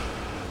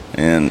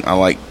and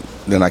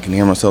then I can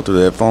hear myself through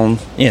the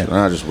headphones. Yeah. And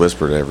I just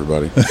whisper to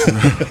everybody.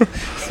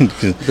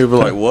 People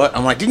are like, what?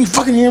 I'm like, didn't you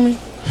fucking hear me?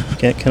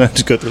 Can I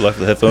just go through life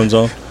with the headphones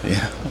on?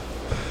 Yeah.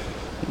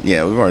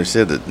 Yeah, we've already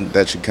said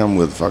that should come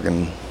with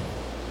fucking...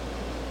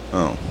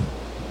 Oh.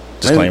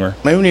 Disclaimer.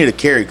 Maybe we need a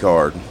carry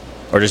card.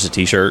 Or just a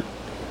t-shirt.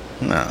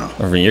 No.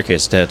 Or in your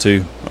case, a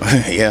tattoo.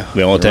 Yeah.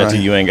 The only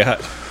tattoo you ain't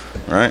got.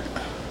 Right.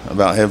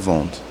 About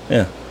headphones.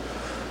 Yeah.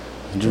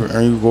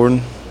 Are you recording?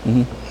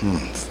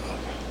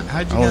 Mm-hmm.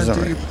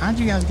 How'd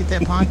you guys get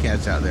that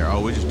podcast out there?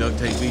 Oh, we just duct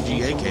tape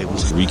VGA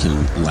cables. We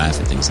can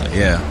laugh at things like that.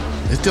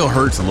 Yeah. It still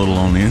hurts a little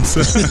on the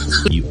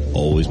inside. You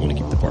always want to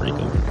keep the party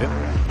going.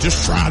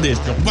 Just try this.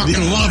 You'll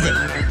fucking love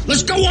it.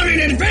 Let's go on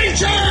an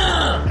adventure!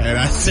 And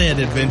I said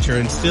adventure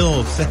and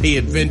still say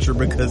adventure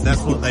because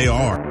that's what they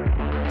are.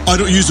 I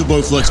don't use a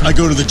Bowflex. I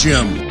go to the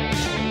gym.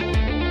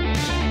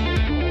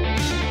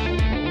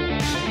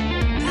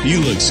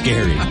 You look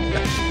scary.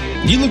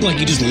 You look like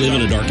you just live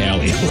in a dark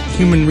alley.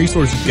 Human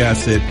resources guy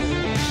said,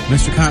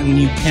 Mr. Cotton,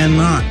 you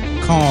cannot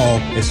call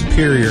a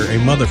superior a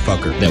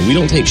motherfucker. That we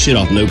don't take shit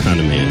off no kind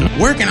of man.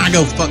 Where can I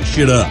go fuck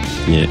shit up?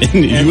 Yeah,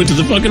 you went to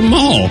the fucking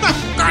mall.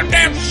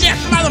 Goddamn shit,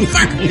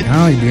 motherfucker!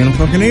 Oh, you're being a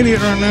fucking idiot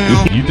right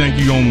now. You think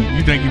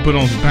you put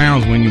on some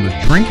pounds when you was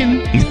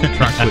drinking?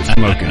 Try to quit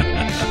smoking.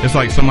 It's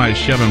like somebody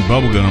shoving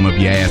bubble gum up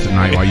your ass at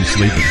night while you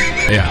sleeping.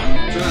 Yeah.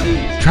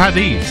 Try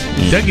these.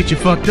 They'll get you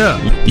fucked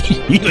up.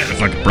 You had a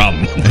fucking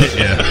problem.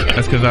 Yeah.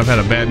 That's because I've had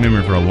a bad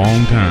memory for a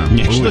long time.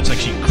 Yeah, she looks like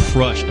she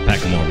crushed a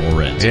pack of Marlboro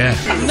Reds. Yeah.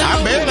 No,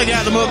 I barely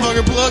got the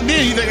motherfucker plugged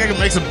in. You think I can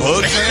make some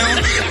bug sound?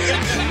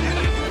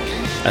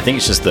 I think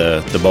it's just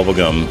the bubble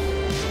gum.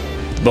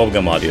 The bubble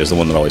gum audio is the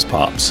one that always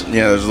pops.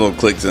 Yeah, there's little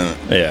clicks in it.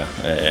 Yeah.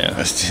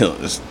 I still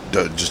just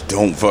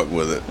don't fuck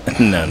with it.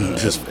 No.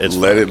 Just it's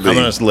let it be. I'm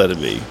gonna just let it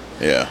be.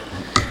 Yeah.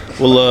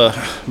 Well,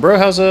 bro,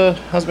 how's it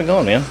been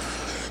going, man?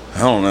 I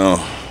don't know.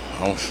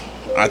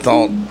 I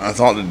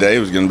thought today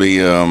was gonna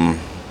be. I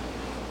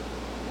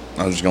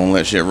was just gonna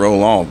let shit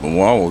roll off, but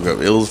I woke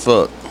up ill as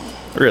fuck.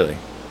 Really?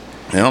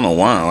 I don't know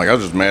why. Like, I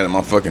was just mad at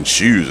my fucking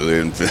shoes. They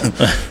didn't fit.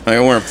 Like,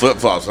 I'm wearing flip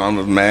flops, so I'm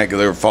just mad because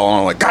they were falling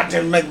on. Like,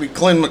 goddamn, make me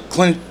clench my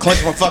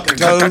fucking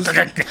toes.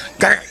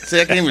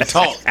 See, I can't even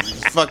talk.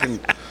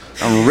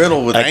 I'm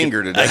riddled with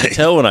anger today. I could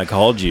tell when I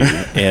called you,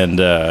 and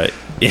I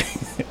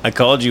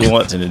called you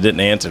once and it didn't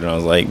answer, and I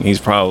was like,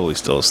 he's probably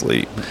still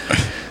asleep.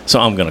 So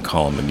I'm gonna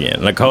call him again.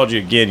 And I called you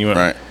again. You went,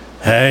 right.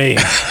 Hey.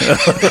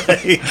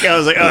 I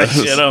was like, oh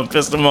shit, I'm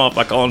pissed him off.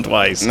 I called him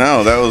twice.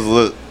 No,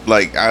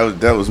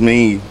 that was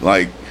me.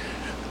 Like,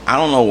 I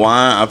don't know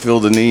why I feel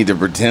the need to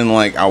pretend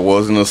like I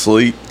wasn't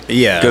asleep.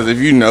 Yeah. Because if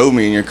you know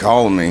me and you're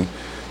calling me,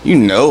 you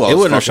know I was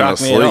wouldn't have fucking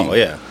shocked asleep. me at all.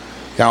 Yeah.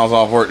 Kyle's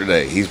off work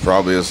today. He's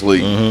probably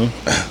asleep.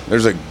 Mm-hmm.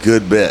 There's a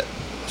good bet.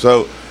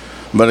 So,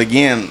 but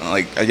again,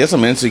 like, I guess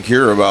I'm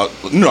insecure about.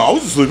 No, I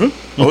was sleeping.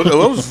 I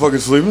was fucking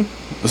sleeping.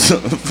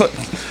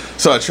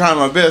 So I try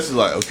my best to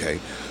like, okay,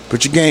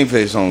 put your game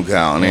face on,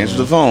 Kyle, and answer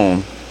the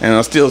phone, and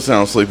I still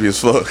sound sleepy as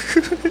fuck.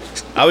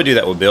 I would do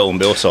that with Bill when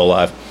Bill's still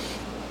alive.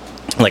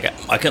 Like,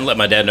 I couldn't let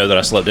my dad know that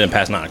I slept in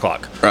past 9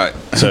 o'clock. Right.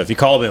 So if he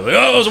called me, I'm like, oh,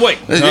 I was awake.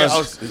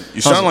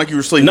 You sound like you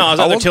were sleeping. No, I was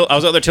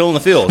out there tilling the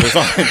field. It's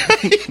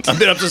fine. I've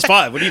been up since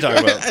 5. What are you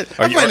talking about?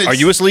 Are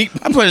you asleep?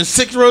 I'm planting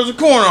 6 rows of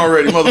corn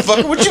already,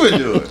 motherfucker. What you been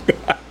doing?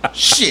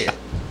 Shit.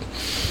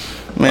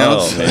 Man,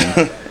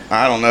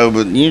 I don't know,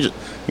 but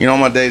on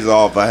my days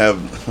off, I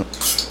have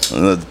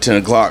the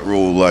 10 o'clock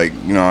rule. Like,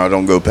 I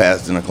don't go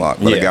past 10 o'clock,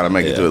 but I got to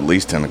make it to at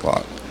least 10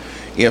 o'clock.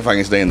 If I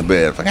can stay in the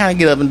bed. If I gotta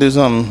get up and do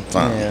something,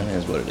 fine. Yeah,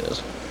 that's what it is.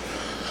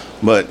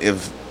 But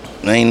if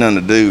there ain't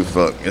nothing to do,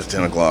 fuck, it's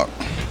 10 o'clock.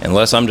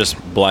 Unless I'm just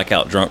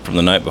blackout drunk from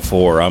the night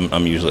before,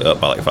 I'm usually up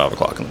by like 5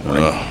 o'clock in the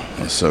morning.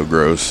 That's so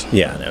gross.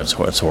 Yeah, no,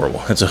 it's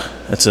horrible. It's a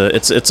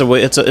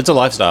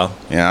lifestyle.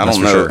 Yeah, I don't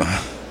know. Sure.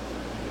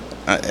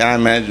 I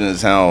imagine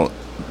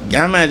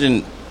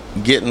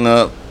getting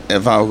up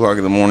at 5 o'clock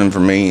in the morning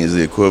for me is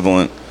the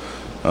equivalent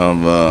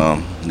of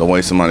the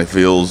way somebody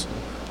feels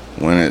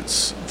when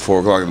it's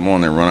 4 o'clock in the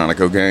morning, they run out of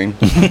cocaine.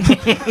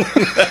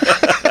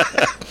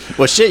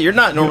 Well, shit, you're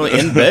not normally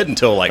in bed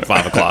until like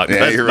 5 o'clock. Yeah,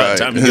 That's you're about right.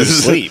 time to go to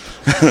sleep.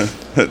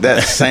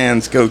 That's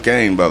sans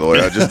cocaine, by the way.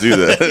 I just do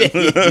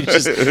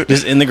that.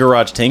 just in the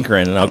garage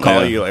tinkering, and I'll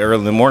call you early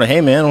in the morning.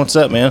 Hey, man, what's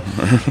up, man?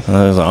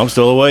 I was like, I'm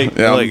still awake.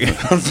 Yeah, like,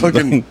 I'm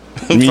fucking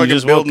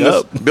just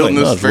building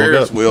this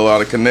Ferris wheel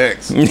out of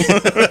connects.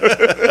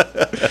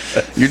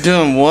 You're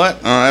doing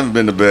what? I haven't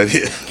been to bed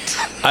yet.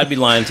 I'd be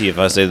lying to you if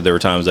I say that there were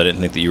times I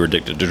didn't think that you were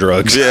addicted to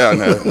drugs. Yeah, I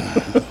know.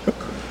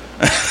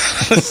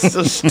 It's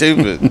so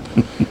stupid.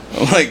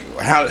 Like,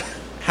 how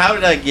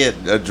did I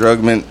get a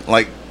drug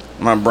like,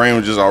 my brain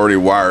was just already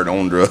wired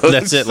on drugs.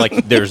 That's it.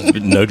 Like, there's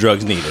no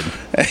drugs needed.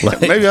 Like,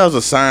 maybe that was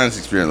a science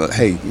experiment. Like,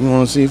 hey, you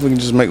want to see if we can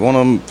just make one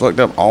of them fucked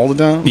up all the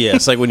time? Yeah,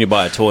 it's like when you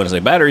buy a toy and it's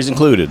like, batteries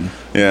included.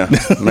 Yeah.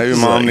 Maybe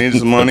mom needed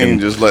some money and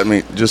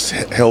just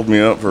held me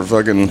up for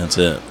fucking that's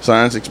it.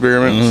 Science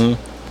experiments.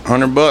 Mm-hmm.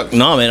 $100.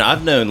 No, man,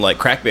 I've known like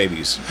crack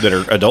babies that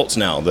are adults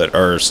now that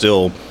are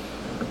still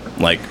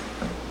like,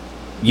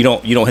 you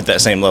don't hit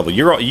that same level.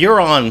 You're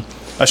on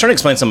was trying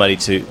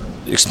to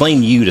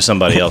explain you to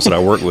somebody else that I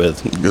work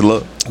with. Good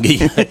luck.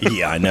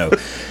 Yeah, I know.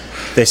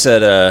 They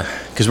said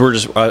because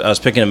I was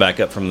picking him back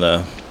up from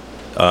the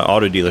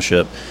auto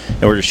dealership,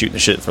 and we're just shooting the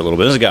shit for a little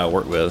bit. This is a guy I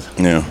work with.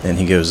 Yeah. And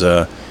he goes,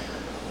 I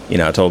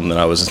told him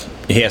that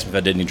he asked me if I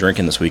did any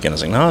drinking this weekend. I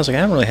was like, no. I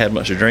haven't really had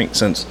much to drink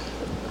since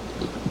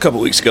a couple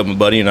of weeks ago. My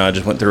buddy and I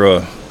just went through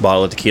a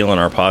bottle of tequila on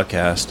our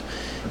podcast,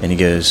 and he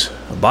goes,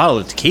 a bottle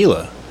of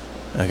tequila?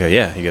 I go,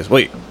 yeah. He goes,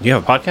 wait, do you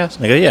have a podcast?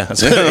 And I go, yeah.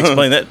 So I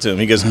explained that to him.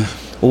 He goes,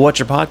 well, what's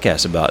your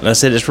podcast about? And I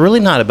said, it's really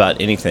not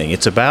about anything.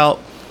 It's about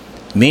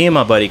me and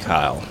my buddy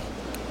Kyle.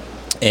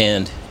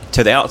 And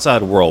to the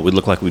outside world, we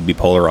look like we'd be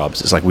polar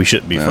opposites. Like we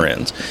shouldn't be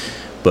friends.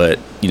 But,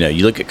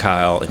 you look at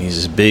Kyle, and he's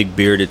this big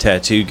bearded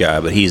tattoo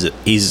guy, but he's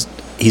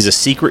a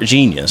secret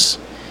genius.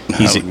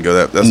 That's a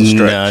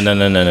stretch.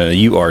 No.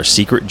 You are a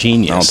secret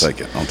genius. I'll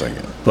take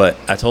it. But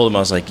I told him, I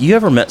was like, you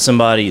ever met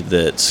somebody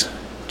that's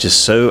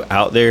just so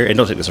out there? And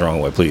don't take this the wrong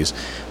way, please.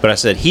 But I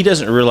said, he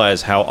doesn't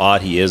realize how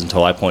odd he is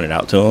until I point it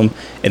out to him.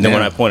 And then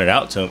when I point it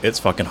out to him, it's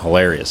fucking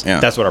hilarious. Yeah.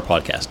 That's what our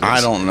podcast is.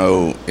 I don't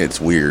know it's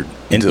weird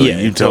until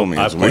you told me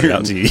it's weird.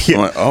 Out to you. Yeah.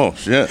 I'm like, oh,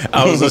 shit.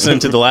 I was listening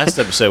to the last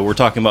episode. We're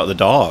talking about the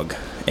dog.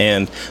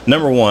 And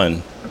number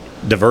one,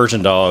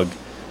 diversion dog.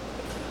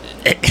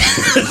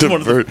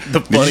 One of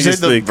the funniest Did you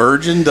say the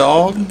virgin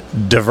dog?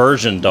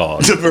 Diversion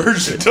dog.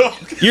 Diversion dog.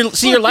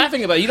 You're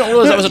laughing about it. You don't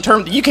realize that was a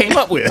term that you came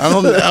up with. I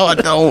don't know. I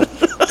don't.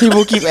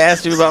 People keep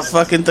asking me about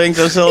fucking things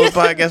I sell on the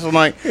podcast. I'm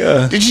like,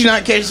 did you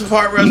not catch the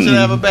part where I said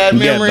I have a bad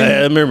memory?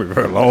 Yeah, bad memory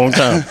for a long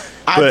time.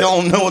 I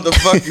don't know what the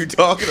fuck you're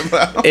talking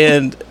about.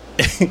 And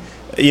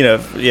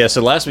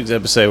so last week's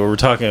episode we were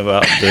talking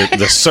about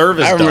the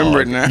service dog. I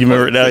remember it now. You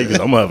remember it now? Because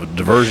I'm going to have a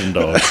diversion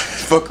dog.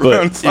 Fuck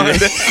around and find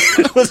out.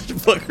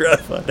 Fuck around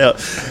and find out.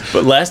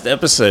 But last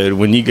episode,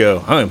 when you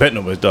go, I ain't pet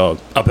nobody's dog.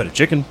 I'll pet a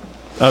chicken.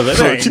 I was like,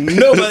 there ain't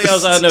nobody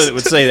else I know that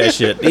would say that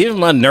shit. Even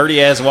my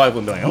nerdy-ass wife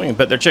would be like, I don't even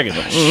pet their chicken.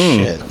 Like,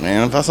 shit,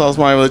 man. If I saw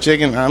somebody with a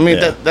chicken, I mean,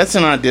 that's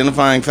an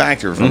identifying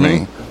factor for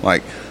me.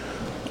 Like,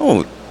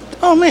 oh,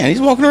 man, he's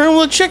walking around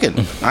with a chicken.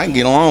 I can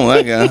get along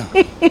with that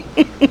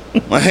guy.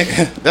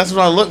 Like, that's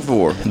what I look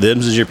for.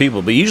 Them's is your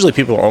people. But usually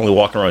people are only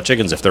walking around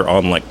chickens if they're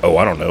on, like,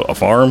 I don't know, a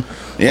farm.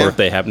 Yeah. Or if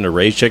they happen to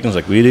raise chickens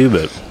like we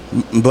do.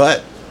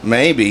 But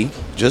maybe,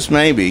 just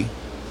maybe,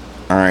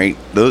 all right,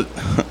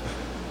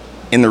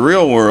 in the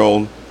real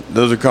world,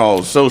 those are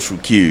called social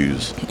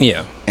cues.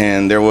 Yeah.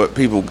 And they're what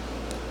people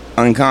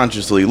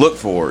unconsciously look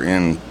for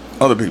in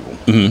other people.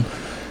 Mm-hmm.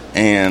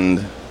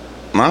 And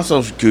my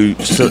social cue,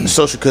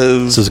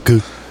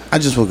 I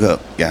just woke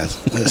up,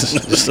 guys.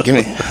 Just give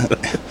me,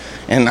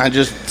 and I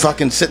just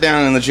fucking sit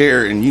down in the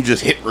chair, and you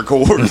just hit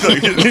record.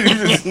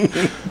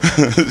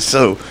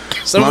 So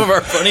some of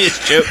our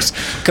funniest jokes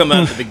come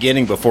out at the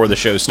beginning before the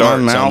show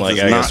starts. My mouth I'm like,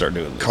 I gotta start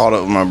doing this. Caught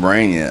up with my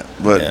brain yet,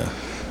 but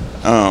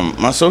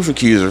my social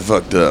cues are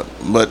fucked up.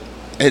 But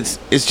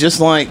it's just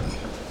like,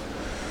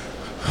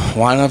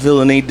 why did I feel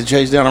the need to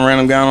chase down a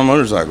random guy on a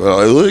motorcycle?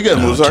 Oh, you got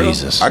a motorcycle?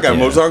 Jesus. I got a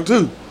motorcycle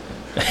too.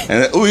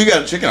 And you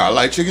got a chicken? I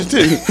like chickens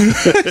too.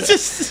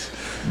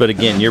 But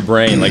again, your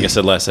brain, like I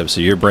said last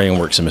episode, your brain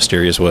works in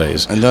mysterious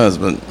ways. It does,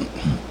 but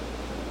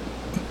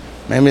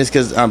maybe it's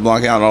because I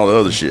block out all the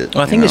other shit.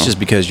 Well, I think it's just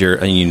because you're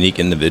a unique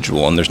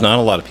individual, and there's not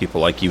a lot of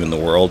people like you in the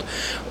world.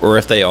 Or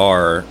if they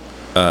are,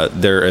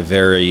 they're a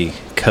very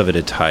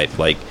coveted type.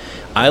 Like,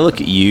 I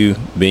look at you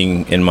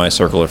being in my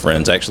circle of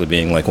friends, actually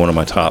being like one of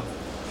my top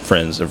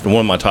friends, or one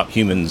of my top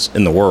humans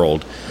in the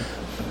world.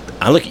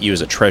 I look at you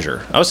as a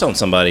treasure. I was telling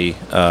somebody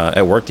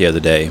at work the other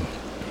day,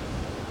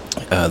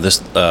 this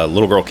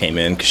little girl came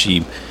in because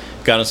she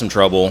got in some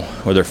trouble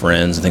with her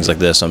friends and things like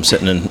this. So I'm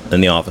sitting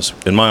in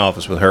my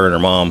office with her and her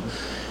mom,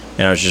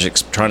 and I was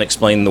just trying to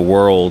explain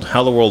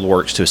how the world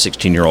works to a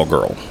 16-year-old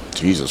girl.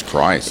 Jesus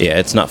Christ. Yeah,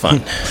 it's not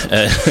fun.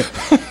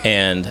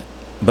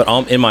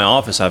 But in my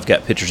office, I've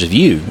got pictures of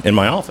you in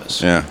my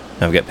office. Yeah.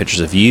 I've got pictures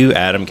of you,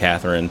 Adam,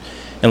 Catherine,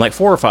 and like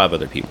 4 or 5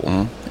 other people.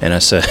 Mm-hmm. And I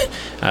said,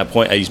 I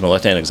used my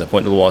left hand because I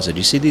pointed to the wall. I said, do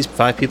you see these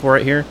 5 people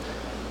right here?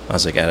 I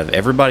was like, out of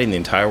everybody in the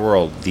entire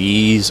world,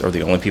 these are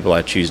the only people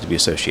I choose to be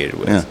associated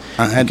with. Yeah.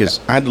 I had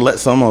to let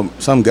some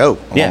go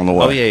along the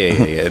way.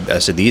 Oh, yeah. I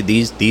said,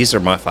 these are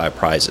my 5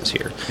 prizes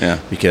here. Yeah.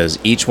 Because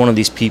each one of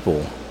these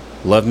people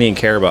love me and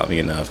care about me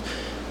enough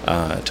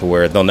to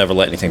where they'll never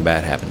let anything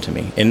bad happen to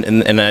me.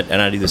 And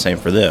I do the same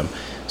for them.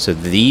 So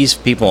these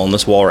people on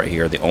this wall right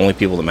here are the only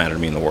people that matter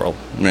to me in the world.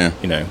 Yeah.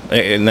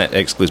 And that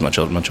excludes my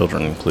children. My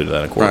children included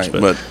that, of course.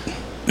 Right, but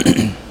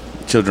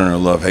children are a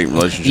love-hate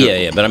relationship.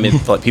 Yeah. But I mean,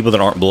 like people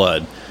that aren't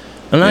blood.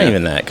 And not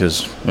even that,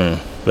 because...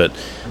 but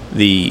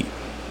these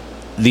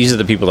are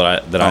the people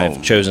that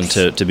I've chosen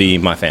to be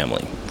my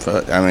family.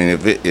 I mean,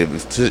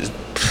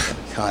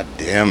 if God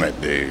damn it,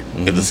 dude.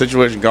 Mm-hmm. If the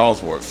situation calls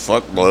for it,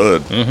 fuck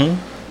blood.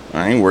 Mm-hmm.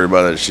 I ain't worried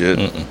about that shit.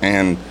 Mm-mm.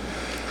 And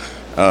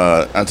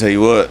I'll tell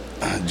you what,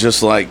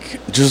 just like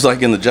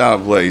in the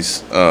job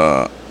place,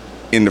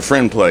 in the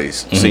friend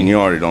place,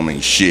 seniority don't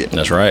mean shit.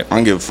 That's right. I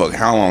don't give a fuck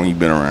how long you've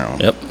been around.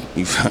 Yep.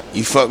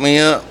 You fuck me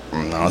up,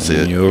 that's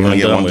it. You're gonna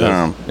get one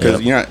time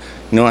because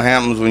You know what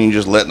happens when you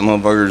just let the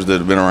motherfuckers that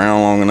have been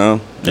around long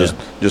enough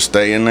just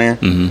stay in there?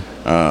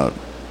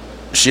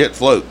 Mm-hmm. Shit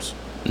floats.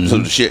 Mm-hmm. So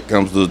the shit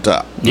comes to the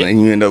top. Yep. And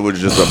you end up with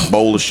just a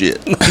bowl of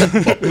shit.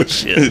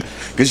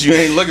 Because you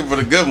ain't looking for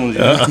the good ones,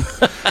 you know?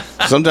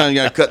 Sometimes you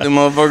got to cut them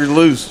motherfuckers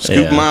loose.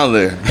 Scoop them out of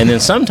there. And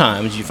then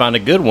sometimes you find a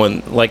good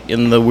one, like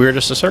in the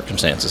weirdest of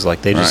circumstances.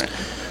 Like they just...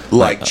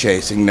 Like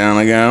chasing down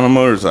a guy on a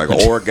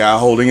motorcycle or a guy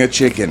holding a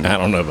chicken. I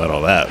don't know about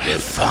all that. But.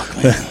 Fuck,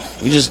 man.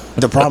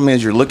 The problem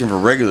is you're looking for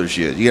regular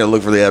shit. You got to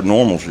look for the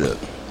abnormal shit.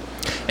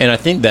 And I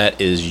think that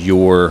is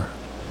your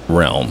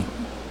realm.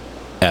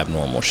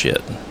 Abnormal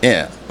shit.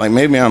 Yeah, like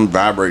maybe I'm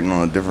vibrating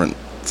on a different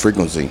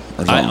frequency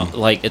or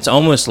something. It's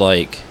almost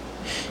like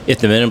if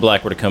the Men in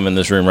Black were to come in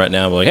this room right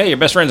now and be like, hey, your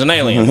best friend's an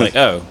alien. Like,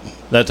 oh,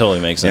 that totally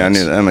makes sense. Yeah, I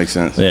knew that makes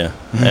sense. Yeah,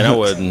 and I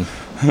wouldn't.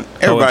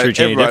 Everybody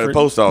at the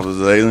post office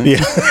is alien. Yeah.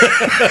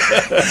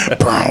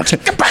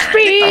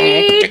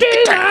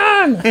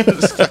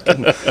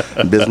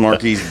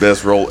 Bismarck's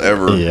best role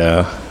ever.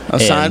 Yeah.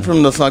 Aside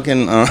from the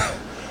fucking,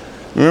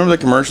 remember the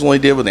commercial he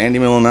did with Andy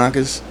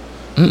Milonakis?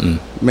 Mm-mm.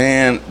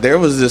 Man, there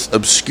was this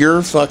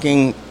obscure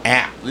fucking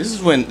app. This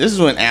is when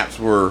apps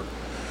were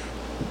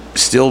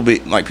still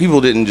like people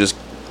didn't just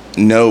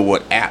know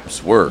what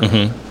apps were,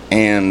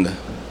 and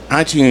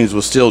iTunes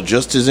was still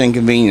just as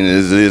inconvenient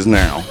as it is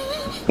now,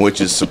 which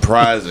is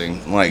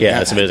surprising. Like,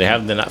 yeah, it's amazing. How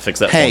did they not fix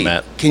that hey,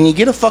 format? Can you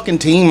get a fucking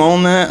team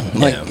on that?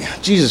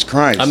 Like, Jesus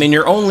Christ! I mean,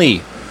 you're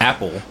only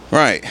Apple,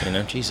 right? You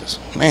know, Jesus,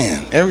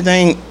 man,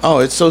 everything. Oh,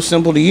 it's so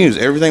simple to use.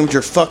 Everything with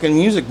your fucking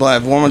music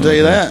platform. I'll tell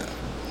you that.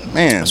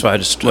 Man, that's why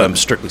I'm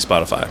strictly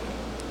Spotify.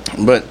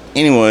 But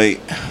anyway,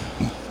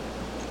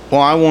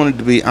 well, I wanted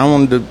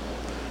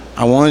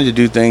to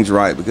do things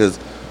right because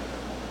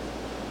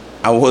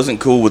I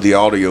wasn't cool with the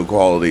audio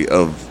quality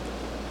of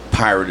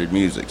pirated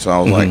music. So I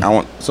was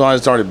like, so I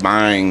started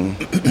buying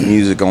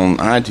music on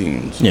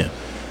iTunes. Yeah.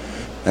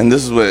 And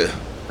this is what,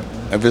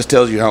 if this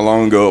tells you how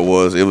long ago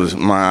it was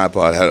my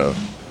iPod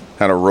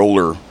had a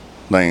roller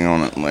thing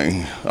on it, like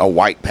a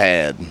white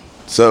pad.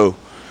 So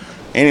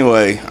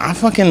anyway, I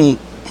fucking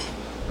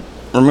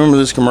remember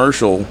this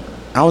commercial.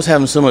 I was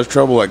having so much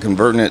trouble like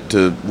converting it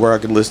to where I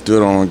could listen to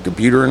it on a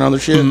computer and other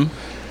shit.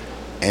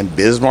 And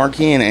Bismarck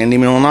and Andy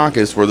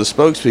Milonakis were the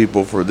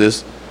spokespeople for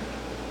this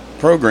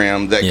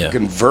program that could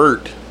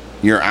convert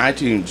your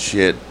iTunes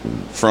shit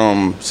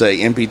from, say,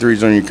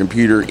 MP3s on your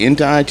computer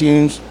into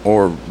iTunes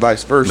or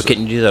vice versa. But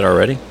couldn't you do that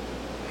already?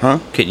 Huh?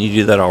 Couldn't you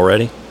do that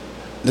already?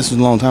 This was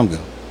a long time ago.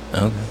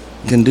 Okay.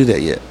 Couldn't do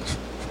that yet.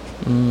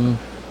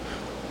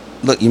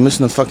 Look, you're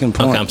missing the fucking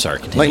point. Okay, I'm sorry.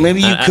 Continue. Like,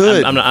 maybe you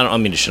could. I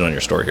don't mean to shit on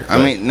your story here.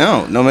 I mean,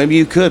 no, maybe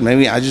you could.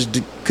 Maybe I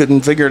just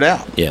couldn't figure it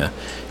out. Yeah,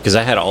 because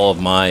I had all of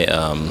my,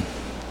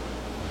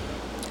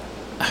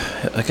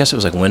 I guess it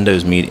was like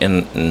Windows Media,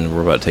 and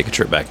we're about to take a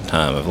trip back in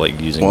time of like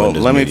using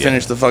Windows let me Media.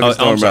 finish the fucking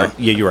story. I'm sorry.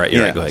 Yeah, you're right.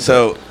 You're right. Go ahead.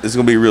 So it's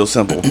gonna be real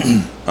simple.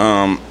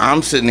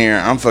 I'm sitting there,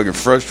 I'm fucking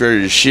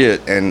frustrated as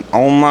shit, and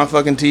on my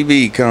fucking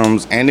TV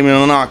comes Andy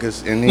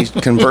Milonakis, and he's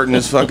converting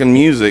his fucking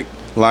music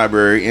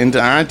library into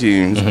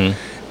iTunes,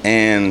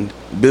 and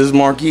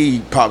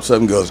Bismarcky pops up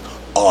and goes,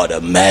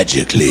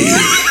 "Automagically."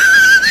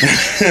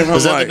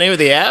 Was that the name of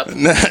the app?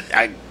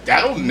 I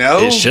don't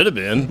know. It should have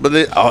been. But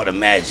it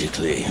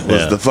Automagically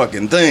was the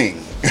fucking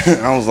thing.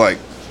 I was like,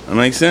 that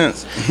makes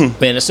sense.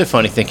 Man, it's so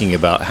funny thinking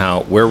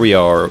about where we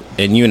are,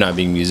 and you and I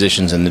being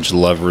musicians and just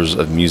lovers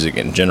of music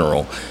in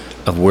general,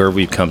 of where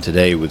we've come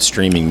today with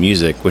streaming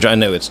music, which I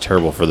know it's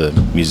terrible for the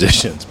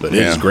musicians, but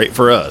it is great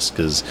for us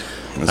because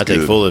I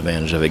take full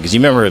advantage of it. Because you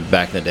remember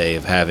back in the day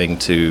of having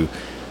to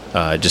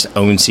just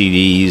own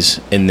CDs,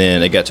 and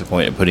then it got to a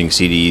point of putting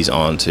CDs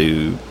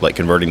onto like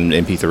converting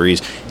them to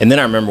MP3s. And then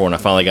I remember when I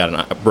finally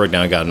broke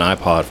down and got an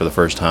iPod for the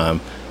first time.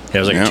 It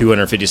was like a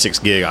 256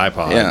 gig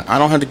iPod. Yeah, I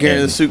don't have to carry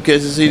the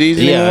suitcase of CDs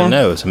anymore. Yeah, I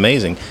know, it's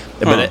amazing.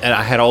 But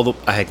I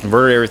had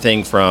converted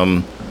everything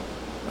from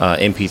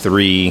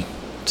MP3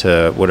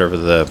 to whatever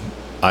the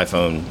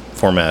iPhone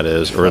format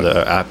is, or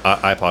the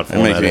iPod format is.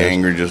 It makes me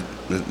angry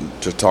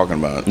just talking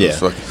about it. Yeah.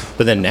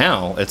 But then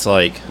now it's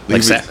like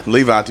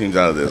leave iTunes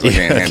out of this. I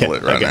can't handle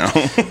it right now.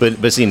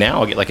 but see,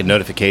 now I get like a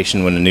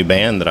notification when a new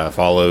band that I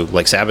follow,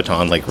 like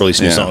Sabaton, like released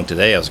a new song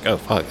today. I was like, oh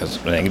fuck,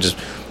 I can just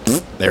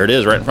there it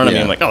is right in front of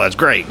me. I'm like, oh, that's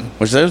great.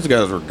 Which those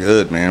guys were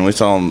good, man. We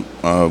saw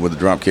them with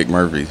the Dropkick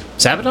Murphys.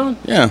 Sabaton?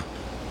 Yeah.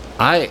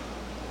 All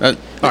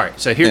right.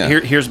 So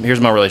here's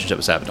my relationship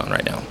with Sabaton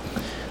right now.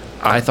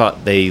 I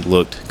thought they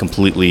looked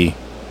completely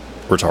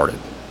retarded.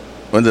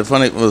 With the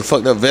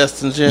fucked up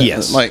vests and shit?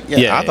 Yes. I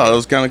thought it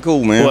was kind of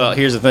cool, man. Well,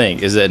 here's the thing,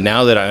 is that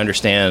now that I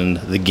understand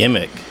the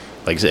gimmick,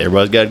 like I said,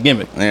 everybody's got a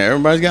gimmick. Yeah,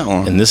 everybody's got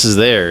one. And this is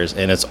theirs,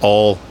 and it's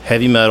all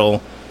heavy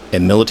metal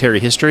and military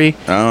history.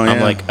 Oh, yeah.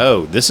 I'm like,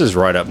 oh, this is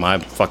right up my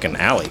fucking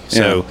alley. Yeah.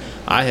 So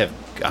I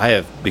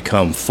have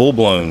become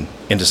full-blown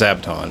into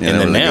Sabaton. Yeah, and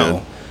then really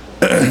now,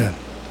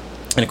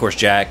 and of course,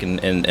 Jack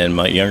and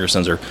my younger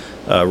sons are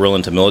real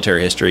into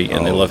military history,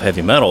 and they love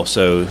heavy metal.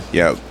 So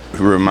yeah,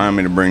 remind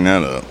me to bring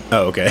that up.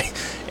 Oh, okay.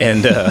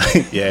 And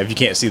if you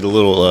can't see the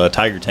little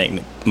Tiger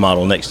tank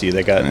model next to you,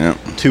 they got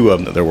two of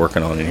them that they're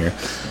working on in here.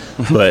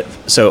 But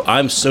so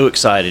I'm so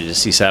excited to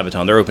see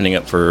Sabaton. They're opening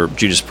up for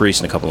Judas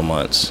Priest in a couple of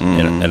months in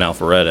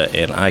Alpharetta,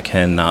 and I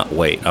cannot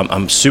wait.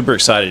 I'm super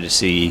excited to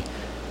see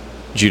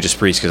Judas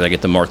Priest because I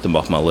get to mark them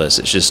off my list.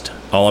 It's just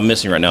all I'm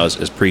missing right now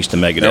is Priest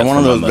and Megadeth. They're one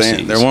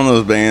of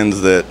those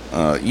bands that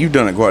you've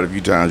done it quite a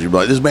few times. You're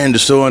like, this band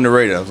is so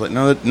underrated. I was like,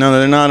 no,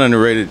 they're not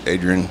underrated,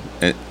 Adrian.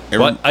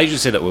 Well, I usually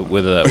say that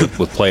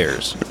with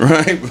players,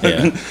 right? But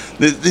yeah.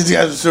 These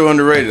guys are so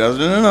underrated. I was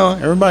like, no,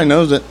 everybody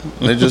knows it.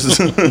 They just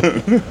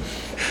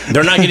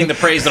they're not getting the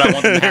praise that I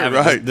want them to have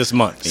right. this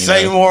month.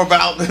 Say more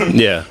about them.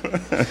 Yeah,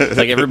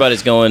 like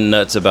everybody's going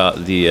nuts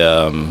about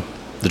the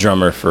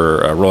drummer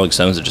for Rolling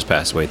Stones that just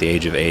passed away at the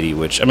age of 80.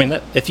 Which I mean,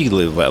 if you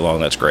live that long,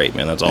 that's great,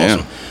 man. That's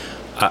awesome.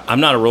 Yeah. I'm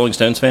not a Rolling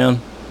Stones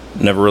fan.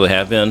 Never really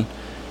have been.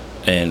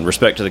 And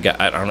respect to the guy.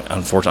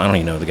 Unfortunately, I don't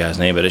even know the guy's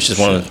name, but it's just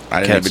one of the.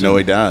 I didn't even know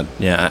he died.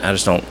 Yeah, I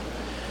just don't.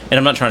 And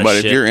I'm not trying to. But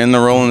if you're in the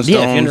Rolling Stones,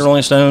 yeah, if you're in the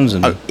Rolling Stones,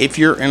 and if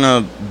you're in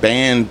a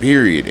band,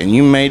 period, and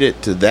you made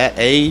it to that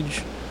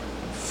age,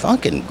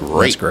 fucking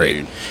great. That's great.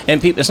 Dude.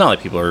 And it's not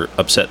like people are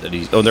upset that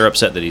they're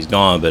upset that he's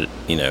gone, but I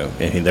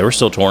mean, they were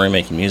still touring,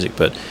 making music.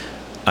 But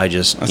I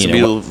just that's a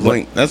beautiful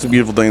thing. That's a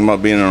beautiful thing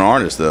about being an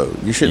artist, though.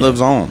 Your shit lives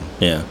on.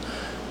 Yeah.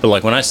 But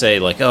like when I say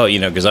like, oh,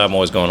 because I'm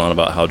always going on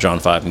about how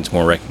John 5 needs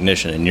more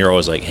recognition, and you're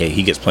always like, hey,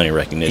 he gets plenty of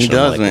recognition. He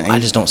does, like, man. I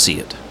just don't see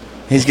it.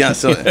 He's got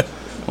so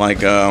like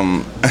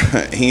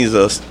he's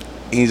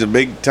a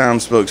big time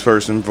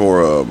spokesperson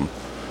for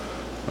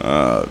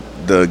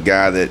the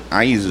guy that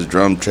I use as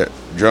drum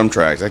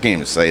tracks. I can't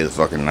even say the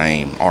fucking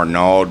name.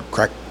 Arnaud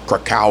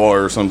Krakawa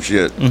or some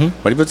shit.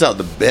 Mm-hmm. But he puts out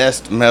the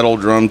best metal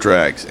drum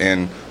tracks,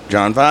 and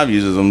John 5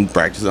 uses them to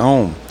practice at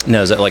home.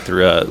 No, is that like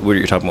through what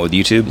you're talking about with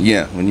YouTube?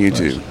 Yeah, on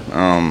YouTube.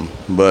 Nice.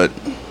 But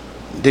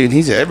dude,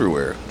 he's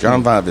everywhere.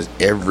 John 5 is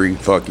every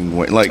fucking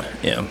way. Like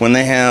when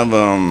they have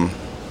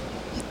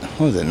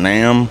what is it,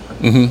 NAMM?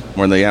 Mm-hmm.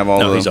 Where they have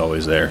all. No, he's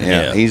always there.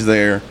 Yeah, he's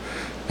there.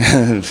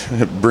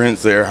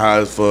 Brent's there, high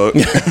as fuck.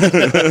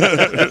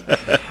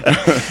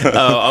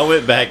 I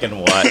went back and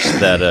watched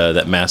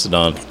that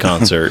Mastodon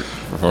concert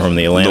from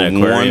the Atlanta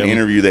Aquarium. One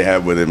interview they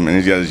had with him, and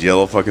he's got his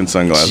yellow fucking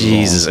sunglasses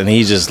Jesus, on. and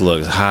he just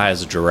looks high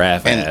as a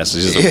giraffe ass.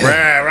 He's just like,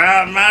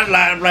 I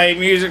like to play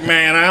music,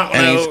 man. I don't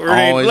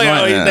know. Look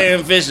at all these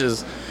damn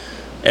fishes.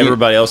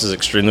 Everybody else is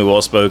extremely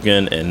well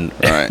spoken, and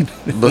right,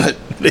 but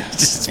it's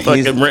just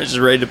fucking Brent's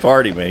just ready to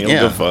party, man. He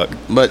don't give a fuck.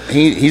 But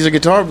he's a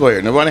guitar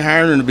player. Nobody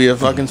hired him to be a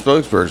fucking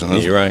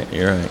spokesperson. You're right.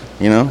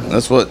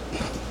 That's what.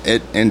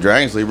 In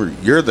Dragon Sleeper,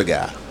 you're the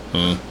guy.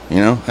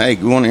 Hey,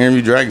 you want to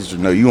interview Dragon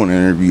Sleeper? No, you want to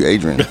interview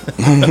Adrian.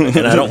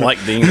 And I don't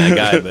like being that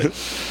guy, but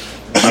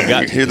I've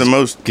got you're the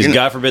most. Because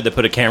God forbid they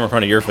put a camera in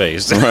front of your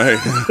face. Right.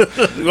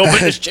 You gonna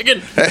put this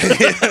chicken?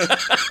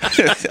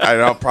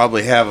 I'll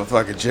probably have a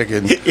fucking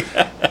chicken.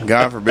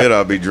 God forbid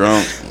I'll be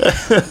drunk.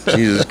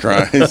 Jesus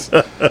Christ.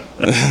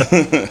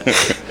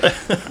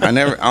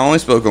 I only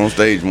spoke on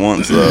stage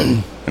once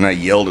though, and I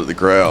yelled at the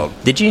crowd.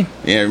 Did you?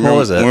 Yeah, remember what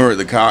was that? When we were at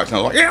the Cox, and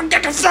I was like, "Yeah,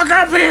 get the fuck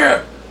up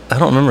here!" I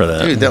don't remember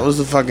that. Dude, that was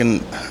the fucking.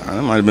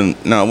 That might have been.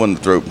 No, it wasn't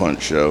the Throat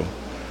Punch show.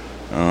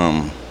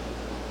 How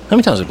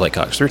many times did we play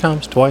Cox? 3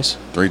 times? Twice?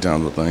 3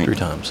 times, I think. 3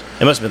 times.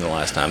 It must have been the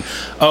last time.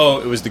 Oh,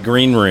 it was the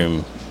green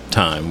room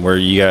time where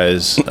you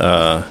guys.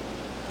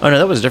 Oh no,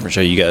 that was a different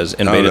show. You guys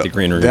invaded the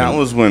green room. That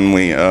was when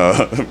we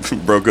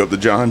broke up the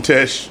John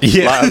Tesh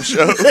live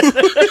show.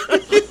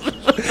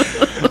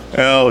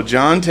 Oh,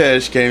 John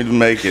Tesh came to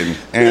Macon,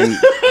 and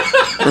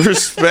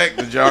respect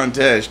to John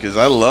Tesh because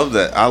I love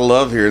that. I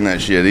love hearing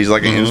that shit. He's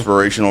like an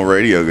inspirational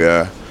radio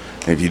guy.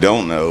 If you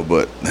don't know,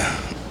 but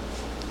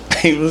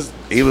he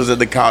was at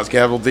the Cox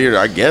Capitol Theater.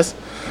 I guess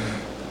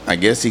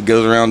he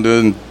goes around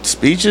doing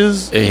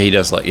speeches. He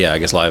does I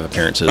guess live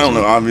appearances. I don't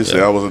know.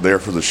 Obviously, I wasn't there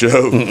for the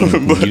show.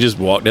 But you just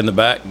walked in the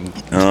back.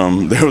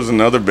 There was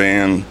another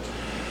band.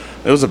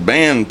 There was a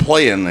band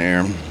playing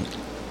there.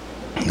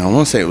 I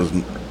want to say it was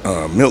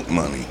Milk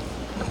Money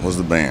was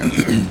the band.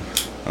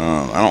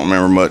 I don't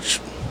remember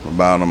much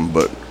about them,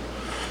 but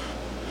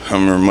I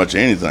don't remember much of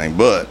anything.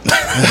 But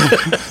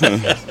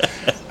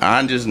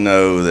I just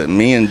know that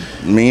me and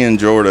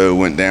Jordo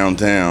went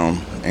downtown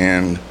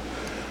and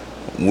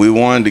we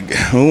wanted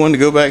to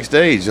go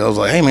backstage. I was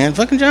like, "Hey man,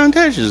 fucking John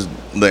Tesh is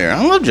there.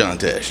 I love John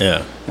Tesh."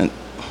 Yeah. And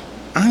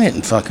I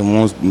didn't fucking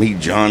want to meet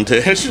John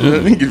Tesh. I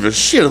didn't give a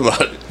shit about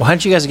it. Why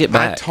didn't you guys get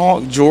back? I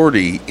talked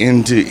Jordy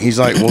into. He's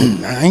like, "Well,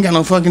 I ain't got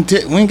no fucking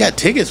we ain't got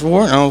tickets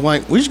for it." And I was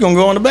like, "We're just gonna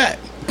go on the back."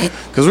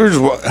 Because we were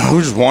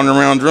just wandering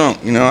around drunk.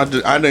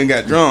 I didn't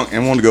got drunk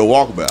and wanted to go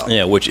walk about.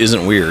 Yeah, which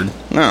isn't weird.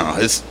 No,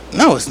 it's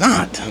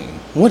not.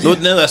 What?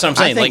 No, that's what I'm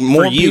saying. Like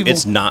for you,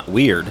 it's not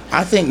weird.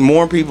 I think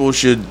more people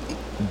should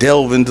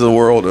delve into the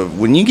world of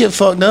when you get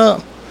fucked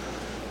up.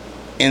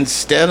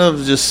 Instead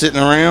of just sitting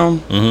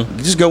around,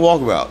 just go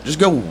walk about. Just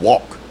go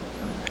walk,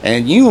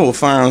 and you will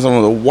find some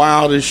of the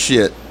wildest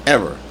shit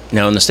ever.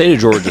 Now, in the state of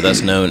Georgia,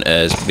 that's known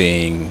as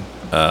being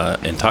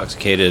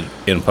intoxicated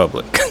in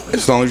public.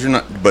 As long as you're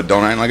not, but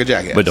don't act like a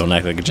jackass. But don't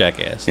act like a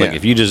jackass. Yeah. Like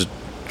if you just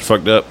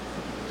fucked up,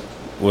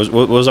 what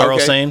was RL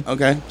saying?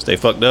 Okay. Stay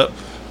fucked up.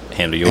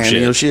 handle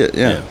your shit.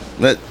 Yeah.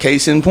 That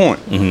case in point.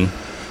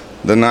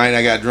 The night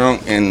I got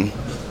drunk and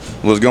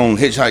was going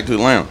to hitchhike to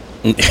Atlanta.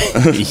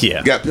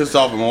 Yeah. Got pissed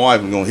off at my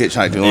wife and going to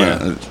hitchhike to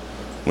Atlanta,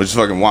 which is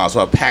fucking wild. So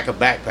I pack a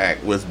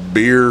backpack with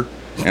beer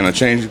and a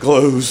change of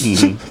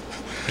clothes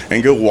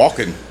and go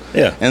walking.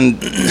 Yeah.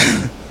 And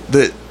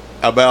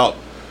about,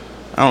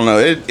 I don't know,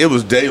 it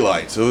was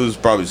daylight, so it was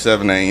probably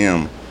 7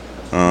 a.m.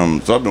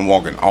 So I've been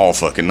walking all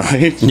fucking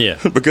night. Yeah.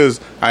 Because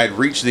I had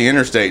reached the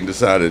interstate and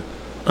decided,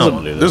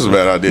 this is a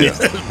bad idea. Yeah,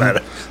 this is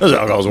bad. This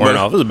alcohol's wearing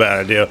off. This is a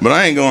bad idea. But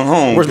I ain't going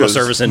home. Where's my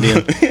service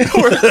Indian?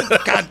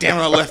 God damn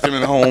it, I left him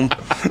at home.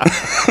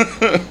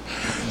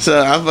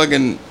 So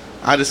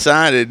I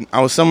decided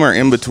I was somewhere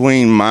in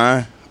between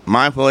my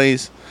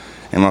place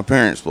and my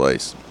parents'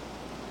 place.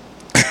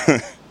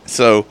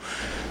 So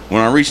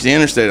when I reached the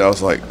interstate, I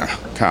was like,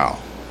 Kyle,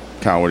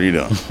 what are you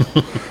doing?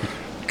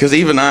 Because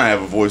even I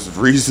have a voice of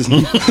reason.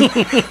 When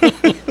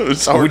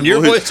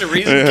your voice of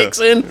reason kicks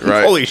in,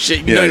 holy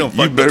shit, you know you don't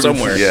fuck up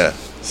somewhere. Yeah.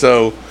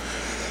 So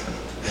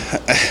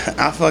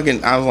I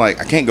was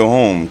like, I can't go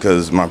home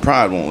because my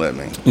pride won't let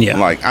me. Yeah.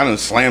 Like, I done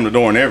slammed the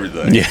door and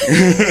everything. Yeah.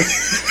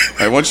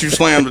 Like, once you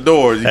slam the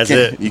door,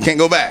 you can't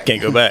go back.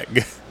 Can't go back.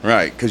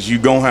 Right, because you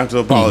gonna have to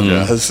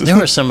apologize. There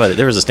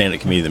was a stand-up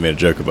comedian that made a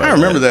joke about I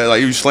remember that.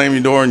 Like, you slam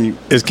your door and you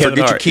forget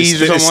your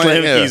keys or something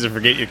like that. Slam the keys or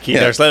forget your keys.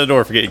 Or slam the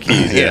door, forget your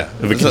keys. Yeah.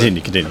 But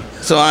continue.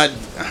 So I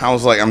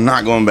was like, I'm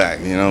not going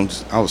back. You know,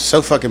 I was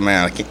so fucking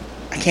mad.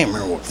 I can't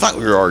remember what the fuck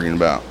we were arguing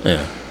about.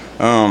 Yeah.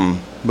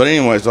 But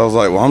anyways, I was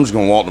like, well, I'm just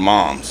gonna walk to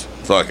Mom's.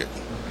 Fuck it.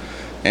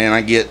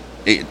 And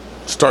it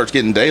starts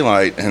getting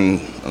daylight,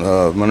 and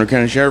Monroe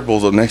County Sheriff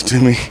pulls up next to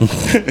me.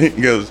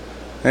 He goes,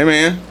 "Hey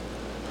man,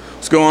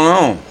 what's going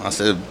on?" I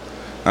said,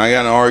 "I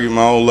got in an argument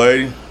with my old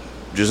lady,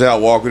 just out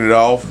walking it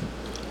off."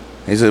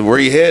 He said, "Where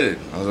you headed?"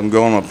 I said, "I'm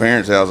going to my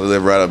parents' house. I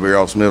live right up here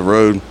off Smith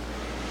Road."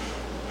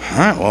 All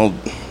right, well,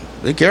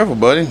 be careful,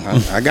 buddy.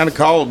 I got a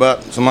call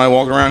about somebody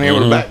walking around here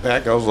with a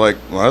backpack. I was like,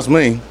 well, that's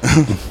me.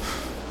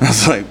 I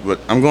was like, but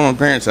I'm going to my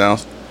parents'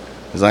 house.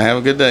 He was like, have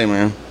a good day,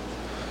 man.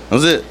 That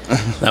was it.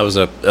 That was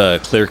a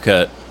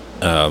clear-cut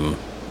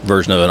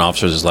version of an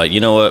officer's is like,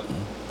 you know what?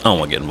 I don't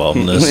want to get involved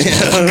in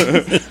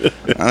this.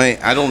 I mean,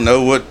 I don't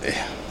know what.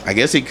 I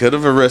guess he could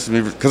have arrested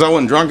me because I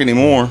wasn't drunk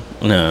anymore.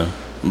 No.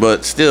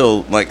 But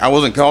still, like, I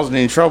wasn't causing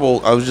any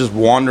trouble. I was just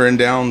wandering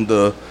down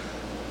the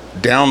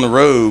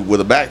road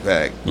with a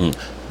backpack.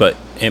 But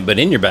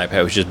in your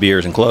backpack was just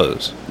beers and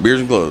clothes.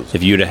 Beers and clothes.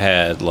 If you'd have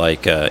had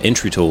like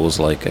entry tools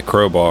like a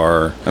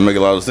crowbar, that make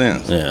a lot of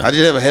sense. Yeah. I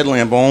just have a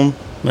headlamp on.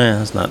 Man,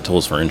 that's not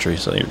tools for entry,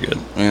 so you're good.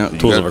 Yeah,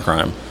 tools of a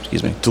crime.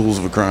 Excuse me. Tools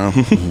of a crime.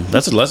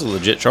 That's a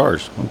legit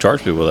charge. I've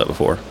charged people with that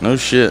before. No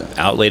shit.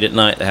 Out late at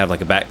night, they have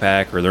like a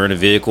backpack or they're in a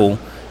vehicle,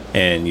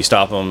 and you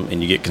stop them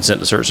and you get consent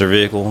to search their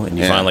vehicle, and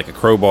you find like a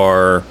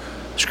crowbar,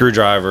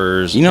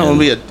 screwdrivers. You know, it'll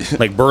be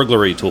like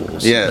burglary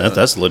tools. Yeah,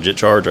 that's a legit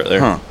charge right there.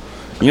 Huh.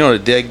 You know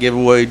what a dead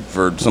giveaway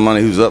for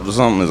somebody who's up to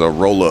something is a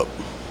roll up.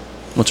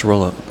 What's a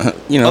roll up?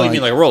 You know, you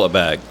mean like a roll up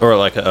bag or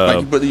like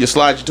a you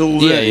slide your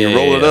tools in and you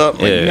roll it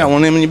up. You got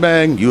one of them in your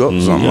bag. You up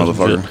to something,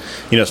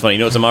 motherfucker. You know what's funny? You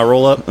know what's in my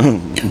roll up?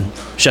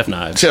 Chef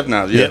knives. Chef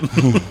knives, yeah.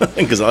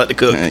 Because I like to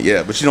cook.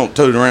 Yeah, but you don't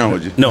tote it around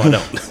with you. No, I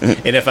don't.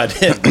 And if I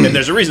did, and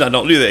there's a reason I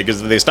don't do that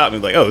because they stop me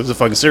like, oh, this is a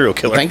fucking serial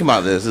killer. Think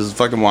about this. This is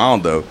fucking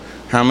wild though.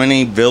 How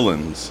many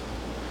villains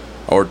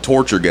or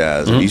torture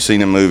guys have you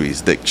seen in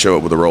movies that show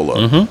up with a roll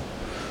up?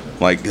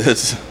 Like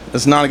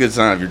it's not a good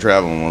sign if you're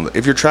traveling one.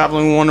 If you're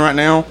traveling with one right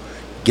now,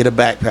 get a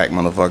backpack,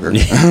 motherfucker.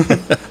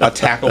 A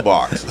tackle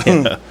box.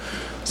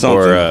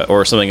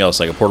 Or something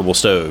else like a portable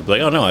stove. Like,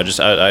 oh no, I just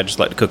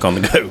like to cook on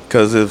the go.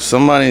 Because if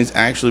somebody's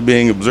actually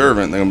being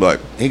observant, they're gonna be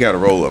like, he got a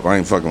roll up. I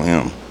ain't fucking with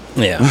him.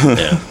 Yeah.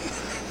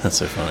 That's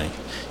so funny.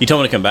 You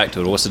told me to come back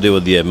to it. What's to do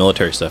with the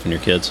military stuff and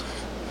your kids?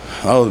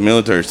 Oh, the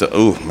military stuff.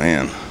 Oh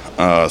man.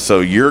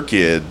 So your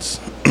kids,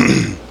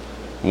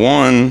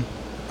 one,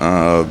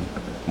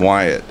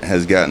 Wyatt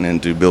has gotten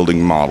into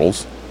building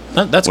models.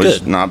 That's which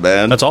good. Is not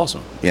bad. That's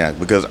awesome. Yeah,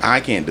 because I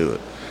can't do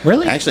it.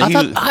 Really? Actually,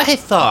 I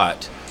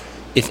thought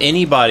if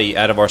anybody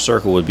out of our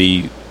circle would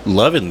be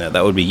loving that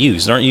would be you.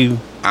 Aren't you?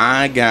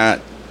 I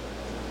got,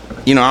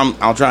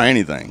 I'll try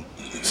anything.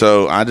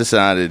 So I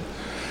decided,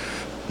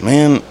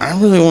 man, I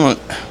really want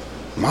to.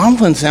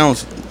 Modeling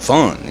sounds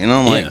fun,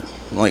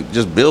 like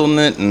just building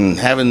it and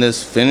having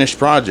this finished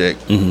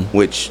project.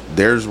 Which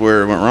there's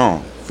where it went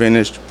wrong.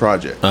 Finished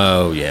project.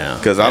 Oh yeah.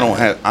 Because I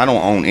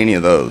don't own any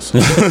of those.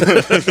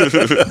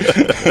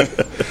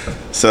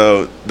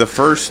 So the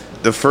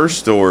first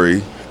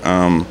story,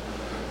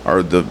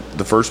 or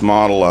the first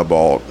model I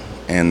bought,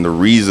 and the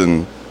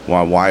reason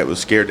why Wyatt was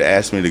scared to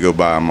ask me to go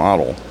buy a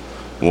model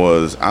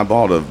was I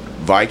bought a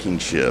Viking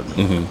ship,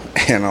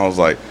 and I was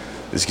like,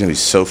 this is gonna be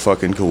so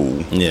fucking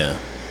cool. Yeah.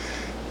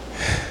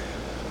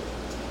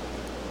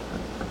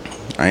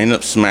 I ended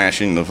up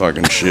smashing the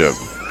fucking ship.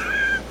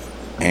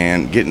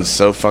 And getting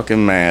so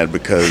fucking mad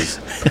because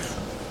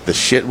the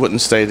shit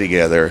wouldn't stay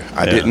together.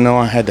 I didn't know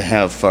I had to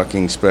have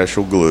fucking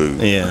special glue.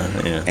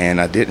 Yeah.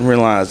 And I didn't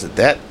realize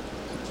that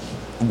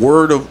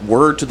word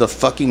to the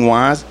fucking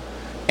wise,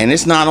 and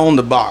it's not on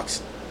the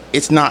box.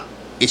 It's not.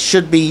 It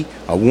should be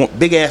a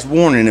big ass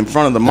warning in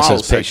front of the model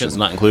says section. patience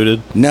not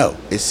included. No,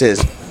 it says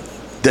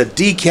the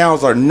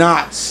decals are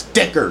not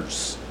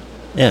stickers.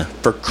 Yeah.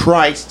 For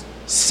Christ's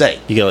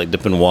sake. You got like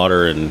dip in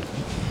water and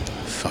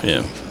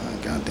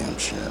goddamn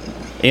shit.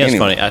 Yeah, it's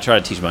funny. I try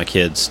to teach my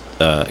kids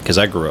because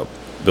I grew up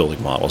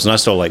building models, and I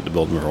still like to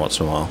build them every once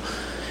in a while.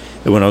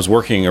 And when I was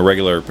working a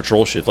regular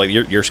patrol shift, like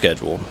your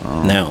schedule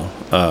now,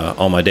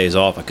 on my days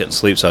off, I couldn't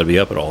sleep, so I'd be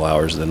up at all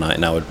hours of the night,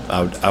 and I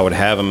would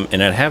have them,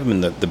 and I'd have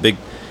them in the big.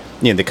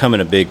 You know, they come in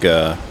a big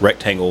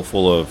rectangle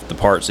full of the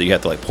parts, so you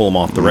have to like pull them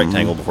off the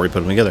rectangle before you put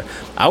them together.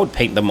 I would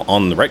paint them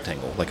on the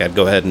rectangle. Like I'd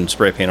go ahead and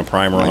spray paint a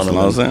primer on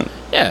them.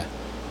 Yeah,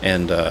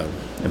 and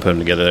put them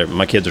together. There.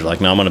 My kids are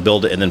like, "No, I'm going to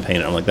build it and then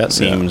paint it." I'm like, "That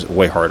seems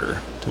way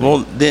harder."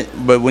 Well,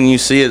 but when you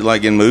see it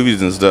like in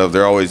movies and stuff,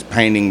 they're always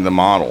painting the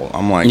model.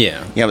 I'm like,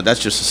 yeah, but that's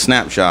just a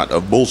snapshot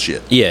of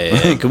bullshit.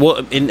 Yeah.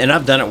 Well, and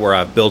I've done it where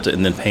I've built it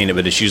and then painted,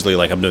 but it's usually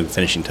like I'm doing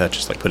finishing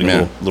touches, like putting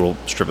a little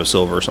strip of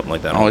silver or something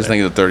like that. I always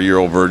think of the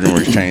 30-year-old virgin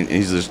where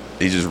he's just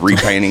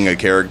repainting a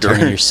character.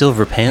 Turn your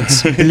silver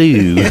pants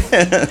blue.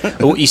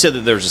 Well, you said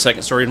that there was a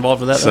second story involved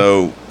with that.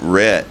 So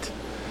Rhett,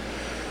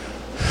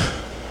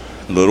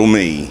 little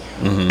me,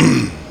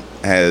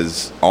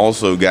 has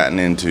also gotten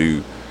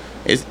into.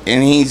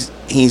 And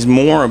he's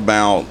more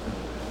about,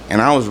 and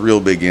I was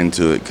real big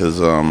into it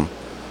because I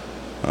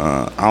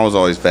was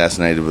always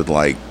fascinated with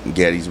like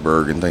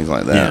Gettysburg and things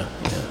like that.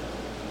 Yeah.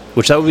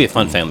 Which that would be a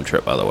fun family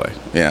trip, by the way.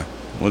 Yeah,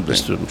 would be.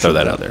 Just to throw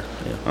that out there.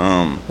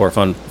 Yeah. Or a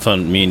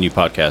fun me and you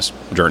podcast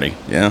journey.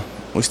 Yeah,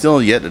 we still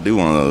have yet to do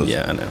one of those.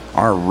 Yeah, I know.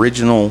 Our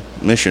original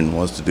mission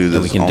was to do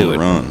this. We can on do the it.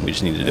 Run. We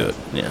just need to do it.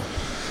 Yeah.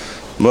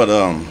 But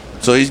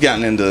so he's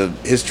gotten into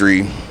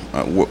history.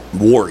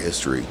 War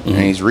history, and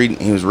he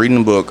was reading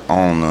a book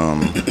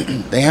on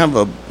they have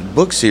a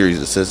book series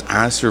that says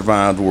I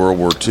survived World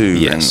War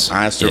II and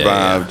I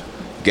survived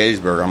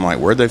Gettysburg. I'm like,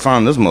 where'd they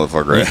find this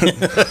motherfucker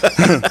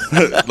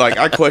at? Like,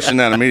 I questioned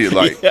that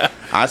immediately. Like,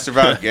 I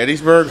survived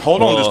Gettysburg?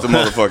 Hold on just a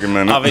motherfucking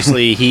minute.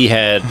 Obviously he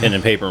had pen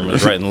and paper and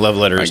was writing love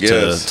letters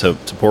to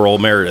poor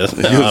old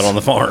Meredith out on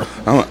the farm.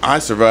 I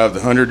survived the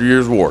 100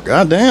 Years' War.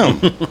 God damn.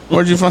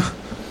 Where'd you find?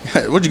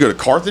 What'd you go to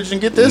Carthage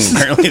and get this?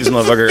 Apparently, this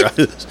motherfucker.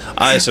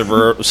 I survived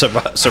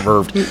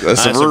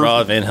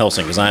in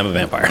Helsinki because I am a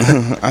vampire.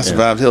 I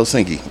survived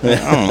Helsinki.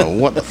 I don't know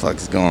what the fuck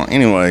is going on.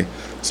 Anyway,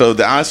 so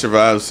the I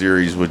Survived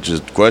series, which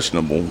is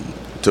questionable,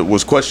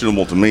 was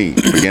questionable to me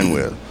to begin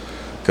with,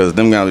 because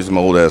them guys are some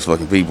old ass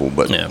fucking people,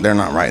 but they're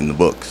not writing the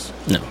books.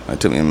 No, it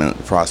took me a minute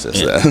to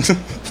process that.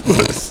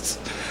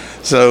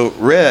 So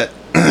Rhett,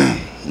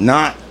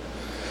 not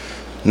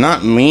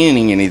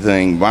meaning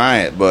anything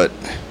by it, but.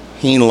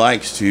 He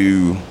likes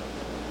to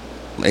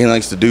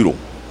doodle,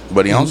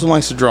 but he also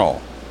likes to draw.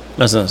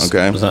 That's not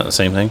the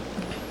same thing?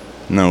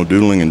 No,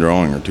 doodling and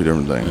drawing are two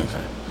different things.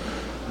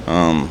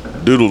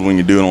 Okay. Doodles when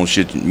you do it on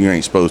shit you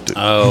ain't supposed to.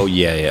 Oh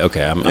yeah.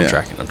 Okay, I'm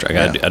tracking.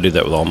 Yeah. I do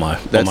that with all my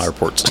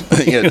reports.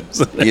 Yeah.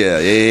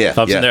 If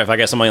I'm sitting there, if I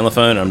got somebody on the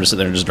phone, I'm just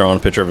sitting there just drawing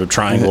a picture of a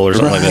triangle or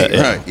something like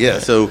that. Right. Yeah.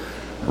 So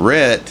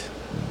Rhett,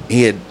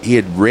 he had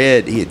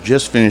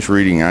just finished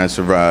reading I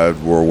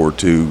Survived World War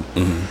II.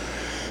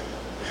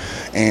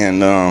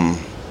 And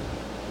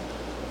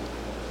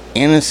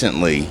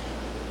innocently,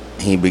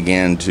 he would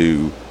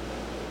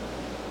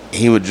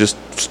just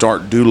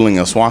start doodling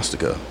a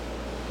swastika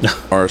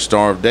or a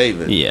Star of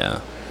David.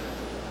 Yeah.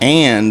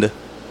 And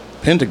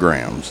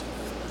pentagrams.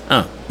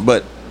 Oh.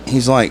 But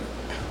he's like,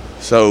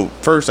 so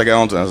first I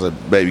got onto it, I was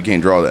like, babe, you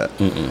can't draw that.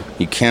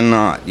 You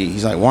cannot.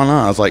 He's like, why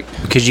not? I was like,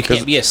 because you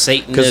can't be a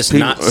Satanist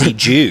Nazi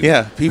Jew.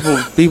 Yeah,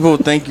 people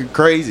think you're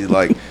crazy.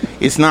 Like,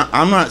 it's not,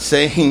 I'm not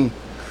saying...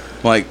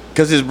 Like,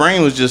 because his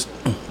brain was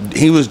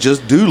he was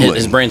just doodling.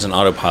 His brain's in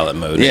autopilot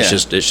mode. Yeah. It's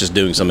just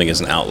doing something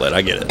as an outlet.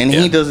 I get it. And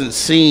he doesn't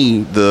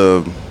see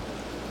the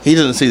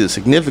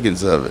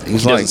significance of it. He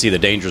doesn't see the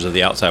dangers of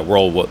the outside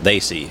world, what they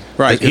see.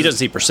 Right. He doesn't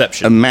see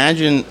perception.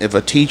 Imagine if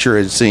a teacher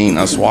had seen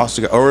a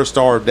swastika or a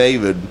Star of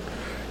David,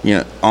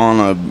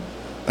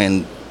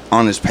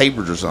 on his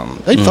papers or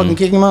something. They'd fucking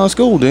kick him out of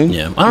school, dude.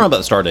 Yeah. I don't know about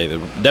the Star of David.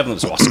 Definitely the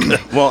swastika.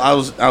 Well, I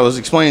was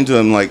explaining to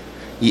him, like,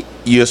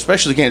 you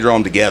especially can't draw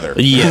them together.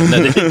 Yeah,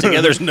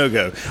 together's no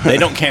go. They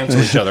don't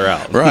cancel each other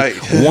out. Right.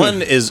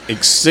 One is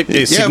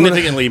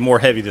significantly more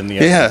heavy than the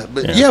other.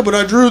 But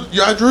I drew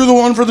the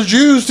one for the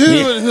Jews too.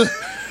 Yeah.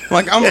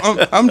 Like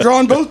I'm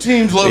drawing both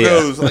teams'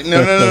 logos. Yeah. Like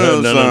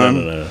no,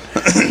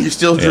 son. You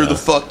still drew the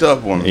fucked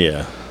up one.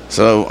 Yeah.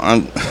 So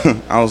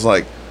I was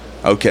like,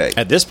 okay.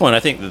 At this point, I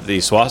think that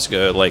the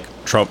swastika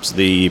trumps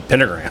the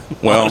pentagram.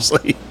 Well,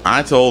 honestly.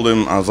 I told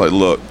him, I was like,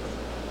 look,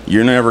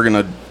 you're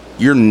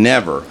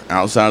never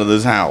outside of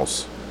this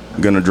house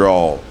gonna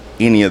draw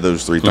any of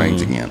those three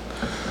things again,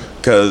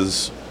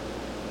 because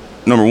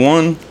number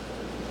one,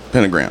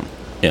 pentagram.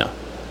 Yeah.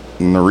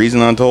 And the reason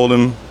I told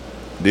him,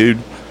 dude,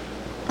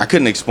 I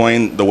couldn't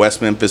explain the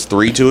West Memphis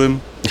 3 to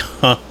him,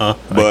 but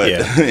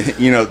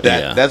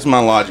that's my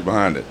logic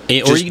behind it.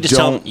 Or you just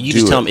tell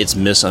him it's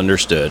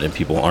misunderstood and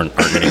people aren't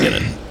gonna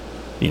get it.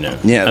 You know,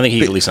 Yeah, I think he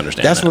can at least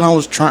understand. That's that. what I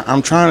was trying.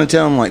 I'm trying to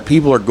tell him, like,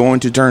 people are going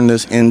to turn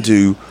this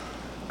into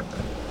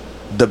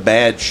the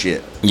bad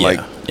shit. Yeah, Like,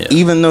 yeah.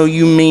 even though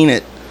you mean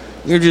it,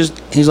 you're just.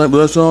 He's like, but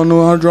that's all I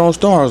know how to draw a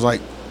star. I was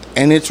like,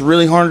 and it's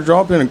really hard to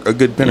draw a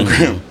good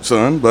pentagram,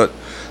 son. But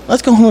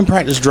let's go home and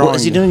practice drawing. Well,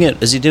 is he doing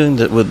it? Is he doing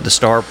that with the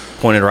star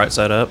pointed right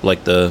side up,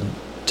 like the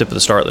tip of the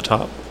star at the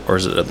top, or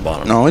is it at the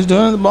bottom? No, he's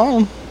doing it at the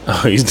bottom.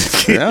 Oh,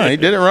 he's Yeah, he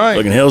did it right.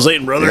 Fucking hell's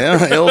Satan, brother. Yeah,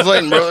 hell's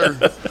Satan,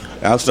 brother.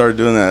 I've started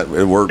doing that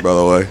at work, by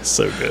the way.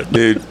 So good,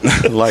 Dude.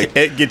 Like,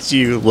 it gets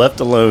you left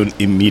alone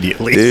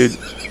immediately, dude.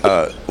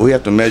 We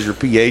have to measure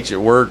pH at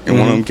work, and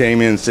one of them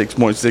came in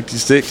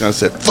 6.66, and I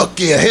said, "Fuck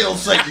yeah, hell,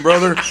 Satan,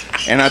 brother!"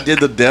 And I did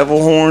the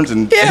devil horns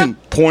and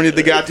pointed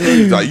the guy to me.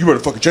 He's like, "You better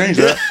fucking change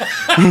that."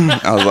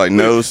 I was like,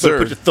 "No, sir.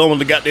 Put your thumb on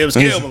the goddamn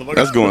scale, motherfucker.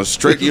 That's going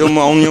straight to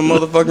on your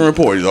motherfucking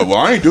report." He's like, "Well,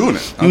 I ain't doing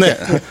it."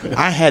 Okay.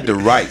 I had to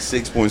write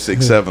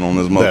 6.67 on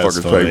this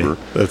motherfucker's paper.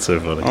 That's so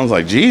funny. I was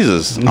like,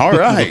 Jesus, all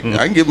right,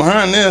 I can get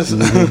behind this.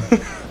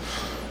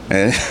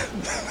 And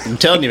I'm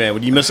telling you, man,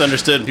 when you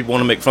misunderstood and people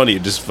want to make fun of you,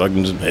 just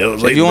fucking hell's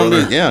if Satan, you want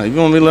brother.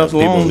 to be left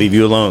People alone, leave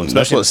you alone,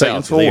 That's especially what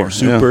in the South. Satan's They are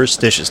for. Yeah.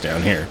 superstitious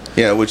down here.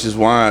 Yeah, which is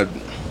why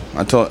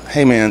I told,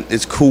 hey man,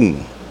 it's cool.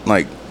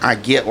 Like, I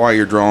get why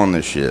you're drawing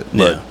this shit,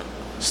 but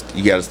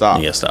you got to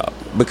stop. Yeah, stop.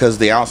 Because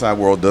the outside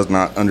world does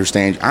not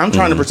understand. I'm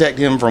trying to protect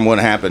him from what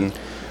happened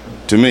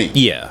to me.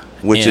 Yeah,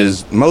 Which and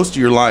is most of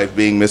your life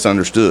being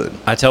misunderstood.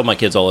 I tell my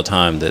kids all the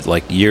time that,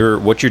 like,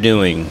 what you're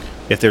doing,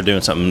 if they're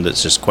doing something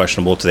that's just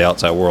questionable to the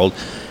outside world,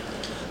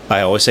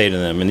 I always say to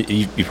them, and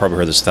you probably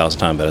heard this 1,000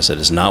 times, but I said,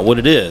 it's not what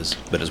it is,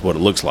 but it's what it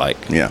looks like.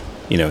 Yeah.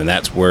 You know, and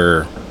that's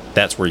where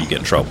you get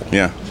in trouble.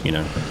 Yeah. You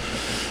know.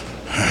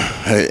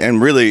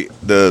 And really,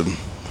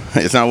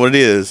 it's not what it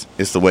is,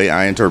 it's the way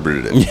I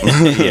interpreted it.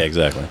 Yeah,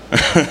 exactly.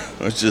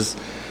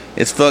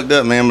 It's fucked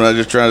up, man, but I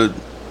just try to,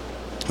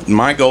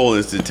 my goal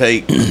is to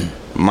take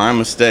my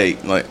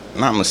mistake, like,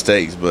 not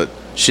mistakes, but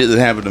shit that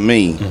happened to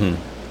me,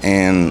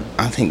 and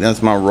I think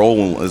that's my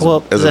role as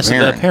a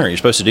parent. You're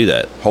supposed to do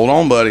that. Hold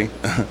on, buddy.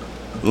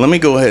 Let me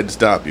go ahead and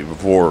stop you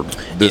before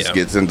this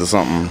gets into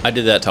something. I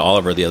did that to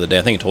Oliver the other day.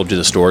 I think I told you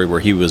the story where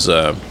he was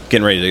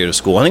getting ready to go to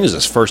school. I think it was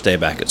his first day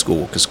back at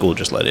school because school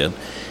just let in.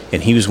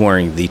 And he was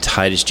wearing the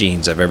tightest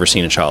jeans I've ever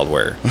seen a child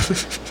wear. But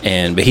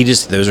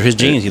those are his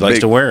jeans. He likes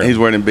to wear them. He's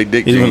wearing big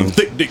dick He's jeans. wearing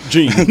thick dick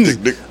jeans.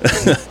 Thick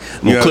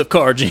dick. Little Cliff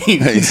Car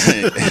jeans.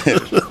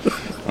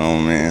 Oh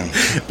man.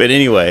 But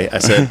anyway, I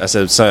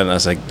said, son, I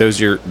was like,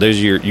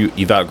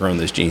 you've outgrown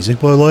those jeans. He's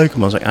like, well, I like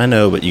them. I was like, I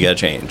know, but you got to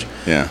change.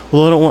 Yeah.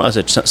 Well, I don't want. I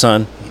said,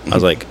 son, I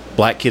was like,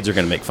 black kids are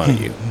going to make fun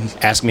of you.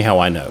 Ask me how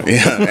I know.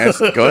 Yeah.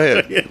 Go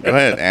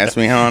ahead. Ask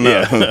me how I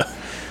know. Yeah.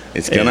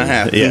 It's gonna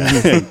happen.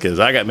 Yeah, because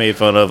I got made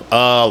fun of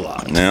a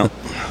lot. Yeah.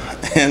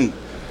 And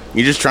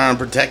you're just trying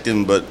to protect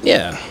him, but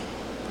Yeah.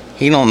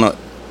 he don't know.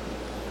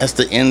 That's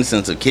the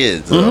innocence of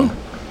kids, though.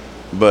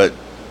 But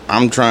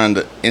I'm trying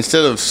to,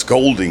 instead of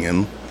scolding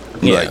him,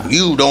 like,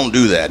 you don't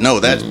do that. No,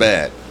 that's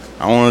bad.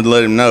 I wanted to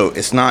let him know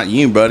it's not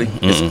you, buddy.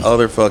 It's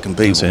other fucking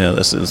people. So, yeah,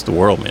 this is the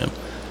world, man.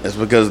 It's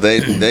because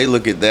they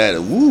look at that.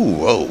 Ooh,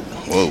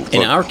 whoa.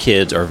 And our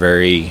kids are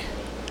very.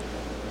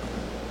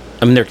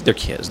 I mean, they're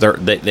kids.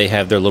 They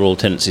have their little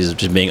tendencies of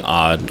just being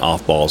odd,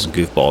 off balls, and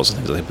goofballs and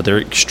things like that. But they're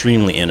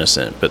extremely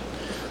innocent. But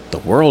the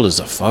world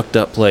is a fucked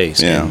up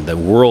place, and the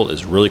world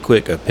is really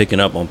quick at picking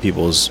up on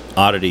people's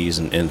oddities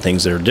and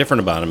things that are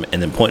different about them,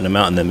 and then pointing them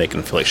out and then making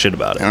them feel like shit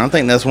about it. And I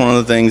think that's one of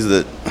the things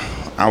that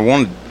I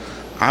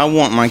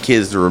want my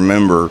kids to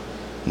remember.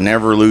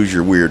 Never lose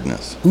your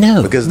weirdness.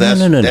 No, because that's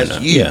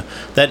you. Yeah,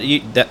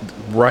 that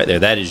right there.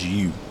 That is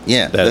you.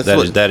 Yeah,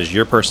 that is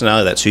your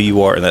personality. That's who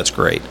you are, and that's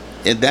great.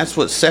 And that's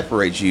what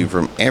separates you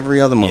from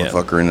every other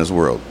motherfucker in this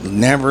world.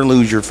 Never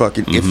lose your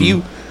fucking.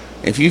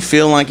 If you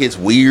feel like it's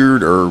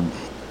weird or,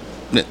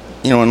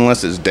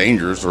 unless it's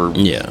dangerous or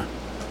you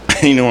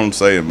know what I'm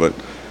saying, but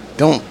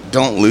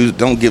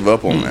don't give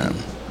up on that.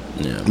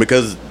 Yeah,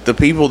 because the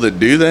people that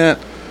do that,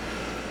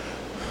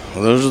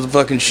 well, those are the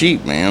fucking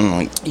sheep, man.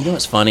 Like, you know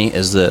what's funny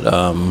is that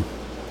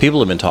people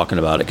have been talking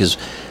about it because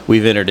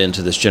we've entered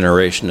into this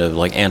generation of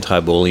like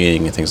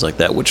anti-bullying and things like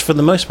that, which for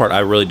the most part I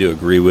really do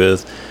agree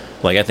with.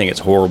 Like, I think it's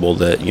horrible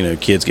that,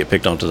 kids get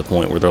picked on to the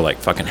point where they're like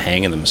fucking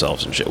hanging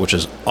themselves and shit, which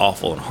is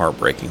awful and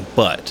heartbreaking.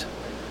 But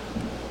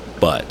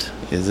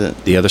is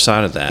it the other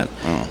side of that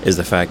is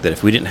the fact that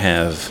if we didn't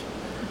have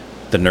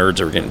the nerds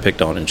that were getting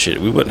picked on and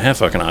shit, we wouldn't have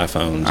fucking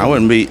iPhones.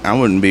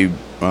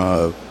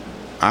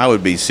 I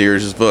would be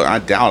serious as fuck. I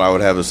doubt I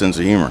would have a sense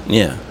of humor.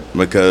 Yeah.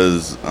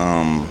 Because,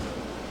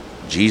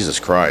 Jesus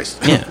Christ.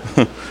 Yeah.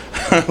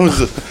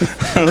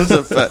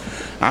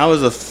 I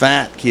was a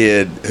fat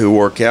kid who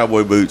wore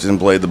cowboy boots and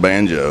played the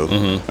banjo.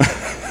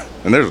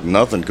 And there's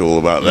nothing cool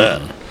about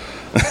that.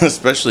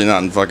 Especially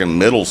not in fucking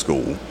middle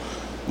school.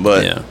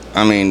 But,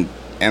 I mean,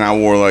 and I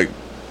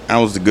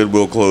was the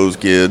Goodwill clothes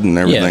kid and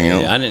everything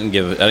else. I didn't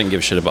give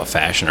a shit about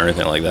fashion or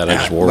anything like that. I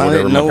just wore I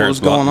whatever didn't my know what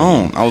parents was going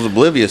bought. on. I was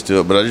oblivious to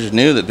it, but I just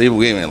knew that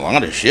people gave me a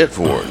lot of shit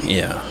for it.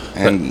 Yeah.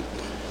 And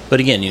but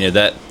again,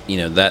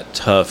 that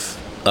tough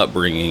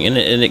upbringing, and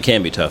it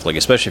can be tough, like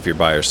especially if you're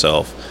by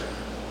yourself.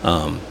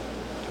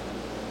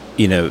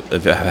 You know,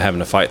 of having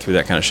to fight through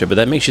that kind of shit, but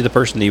that makes you the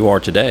person that you are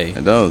today.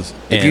 It does.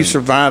 If you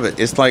survive it,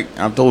 it's like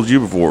I've told you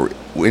before.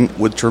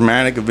 With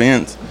traumatic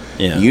events,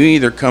 you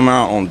either come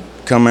out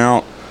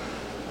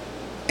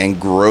and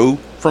grow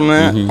from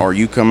that, or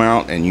you come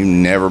out and you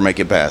never make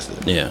it past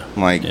it. Yeah.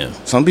 Like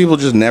some people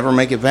just never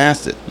make it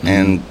past it,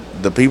 and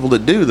the people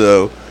that do,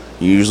 though,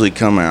 usually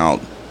come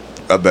out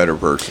a better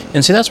person.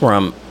 And see, that's where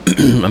I'm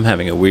I'm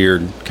having a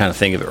weird kind of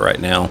thing of it right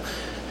now,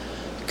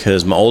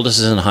 because my oldest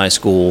is in high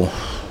school,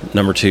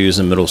 number 2 is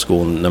in middle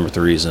school, and number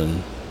 3 is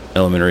in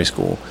elementary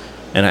school.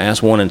 And I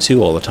ask 1 and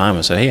 2 all the time.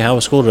 I say, "Hey, how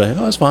was school today?"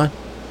 "Oh, it's fine."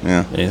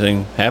 Yeah.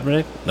 "Anything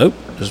happening?" "Nope.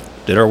 Just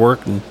did our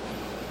work and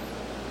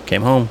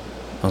came home."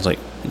 I was like,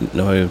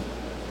 "Nobody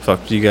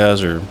fucked with you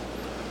guys, or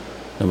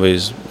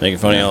nobody's making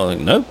fun of y'all?" Like,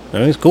 "Nope,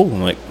 everything's cool."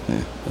 I'm like,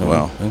 "Oh,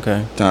 well,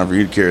 okay. Time for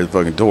you to carry the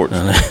fucking torch."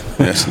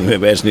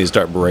 Maybe I just need to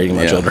start berating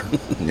my children.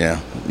 Yeah.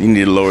 You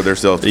need to lower their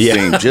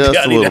self-esteem just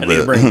a little bit. I need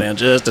to bring them down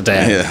just a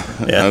tad.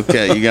 Yeah.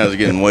 Okay, you guys are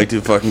getting way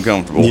too fucking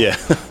comfortable. Yeah.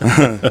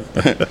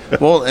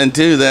 Well, and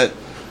two, that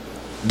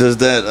does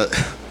that.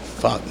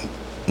 Fuck.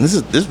 This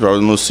is probably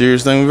the most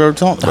serious thing we've ever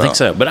talked about. I think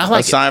so, but I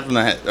like aside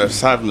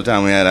from the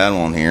time we had Adam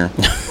on here,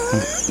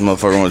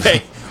 motherfucker was.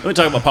 Hey, let me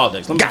talk about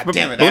politics. God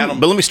damn it, Adam.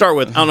 But let me start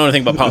with, I don't know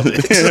anything about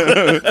politics.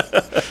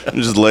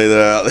 Just lay that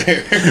out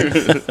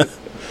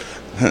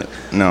there.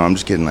 No, I'm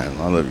just kidding, Adam.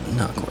 I love you.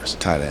 No, of course.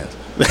 Tight ass.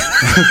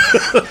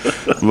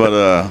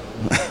 But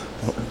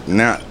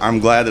now I'm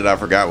glad that I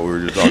forgot what we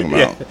were just talking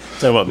about.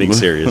 Talking about being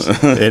serious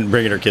and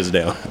bringing our kids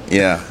down.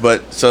 Yeah,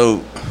 but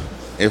so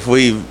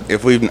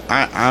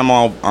I'm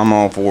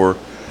all for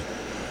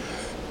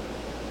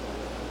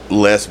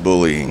less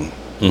bullying,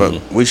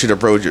 but we should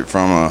approach it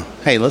from a,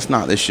 hey, let's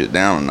knock this shit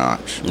down a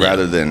notch,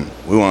 rather than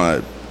we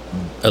want to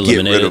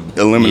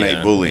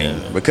eliminate bullying,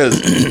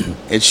 because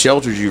it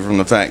shelters you from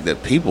the fact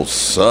that people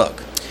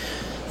suck.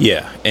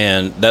 Yeah,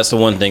 and that's the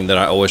one thing that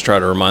I always try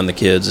to remind the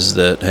kids is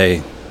that,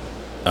 hey,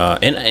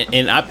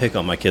 and I pick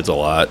on my kids a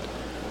lot,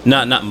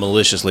 not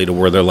maliciously to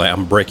where they're like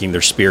I'm breaking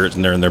their spirits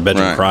and they're in their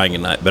bedroom crying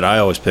at night, but I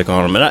always pick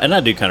on them, and I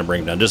do kind of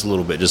bring them down just a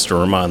little bit, just to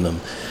remind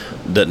them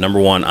that number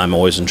 1, I'm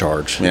always in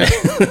charge. Yeah.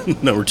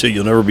 Number 2,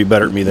 you'll never be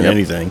better at me than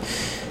anything,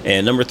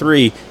 and number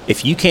 3,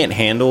 if you can't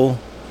handle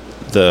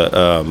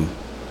the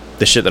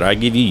shit that I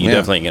give you, you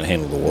definitely ain't gonna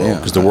handle the world,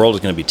 because the world is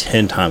gonna be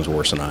 10 times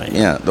worse than I am.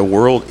 Yeah, the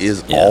world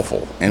is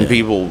awful, and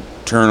people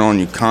turn on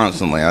you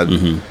constantly.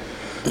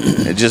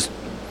 It just,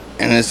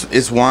 and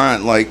it's why,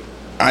 like,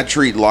 I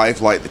treat life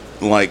like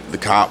the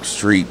cops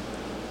treat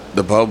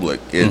the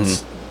public.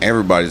 It's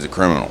everybody's a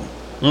criminal.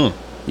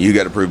 You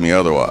got to prove me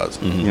otherwise.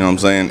 You know what I'm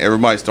saying?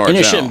 Everybody starts out.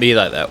 And it shouldn't be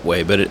that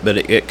way, but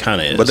it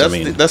kind of is.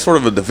 But that's sort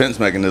of a defense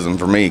mechanism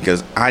for me,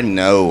 because I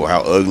know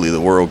how ugly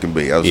the world can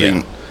be. I've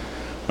seen,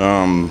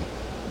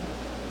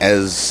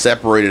 as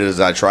separated as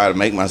I try to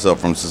make myself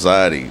from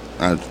society,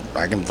 I've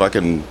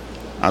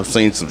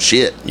seen some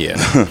shit.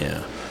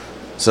 Yeah.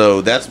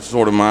 So that's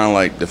sort of my,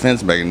 like,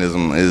 defense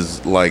mechanism,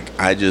 is like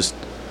I just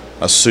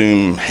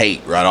assume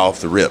hate right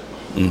off the rip.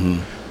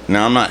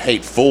 Now, I'm not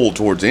hateful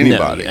towards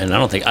anybody. No, and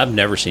I've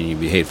never seen you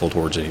be hateful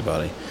towards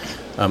anybody.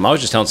 I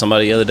was just telling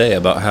somebody the other day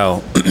about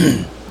how,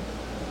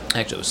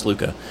 actually it was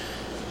Sluka,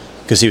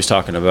 because he was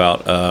talking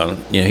about,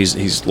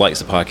 he's likes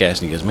the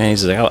podcast, and he goes, man,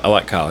 he's like, I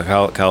like Kyle.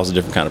 Kyle's a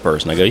different kind of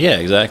person. I go, yeah,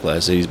 exactly. I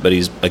said,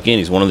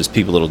 he's one of those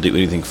people that'll do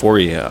anything for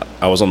you.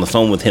 I was on the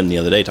phone with him the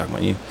other day talking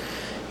about you.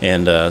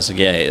 And I was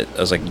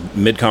like,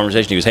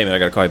 mid-conversation, he goes, hey, man, I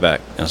got to call you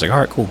back. And I was like, all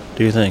right, cool,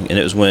 do your thing. And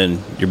it was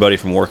when your buddy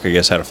from work, I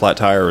guess, had a flat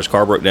tire, or his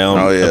car broke down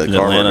up in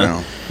Atlanta. Broke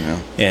down.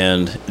 Yeah.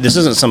 And this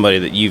isn't somebody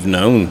that you've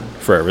known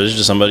forever. This is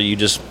just somebody you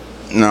just...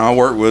 No, I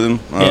worked with him.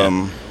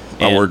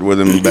 I worked with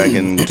him back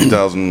in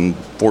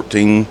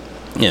 2014.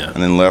 Yeah.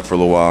 And then left for a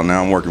little while.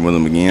 Now I'm working with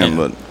him again.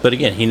 Yeah. But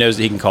again, he knows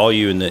that he can call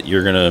you and that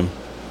you're going to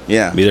be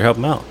there to help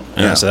him out.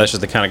 So that's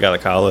just the kind of guy that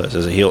Kyle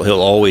is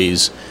he'll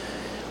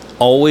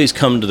always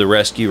come to the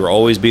rescue, or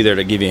always be there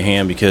to give you a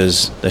hand,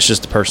 because that's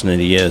just the person that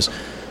he is.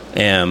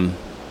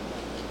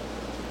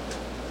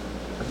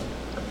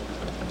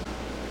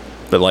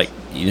 But like,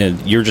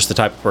 you're just the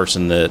type of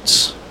person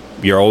that's,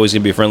 you're always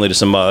gonna be friendly to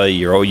somebody.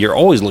 You're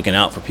always looking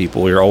out for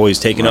people. You're always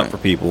taking up for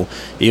people,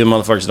 even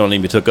motherfuckers don't need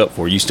to be took up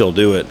for. You still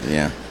do it.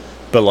 Yeah.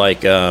 But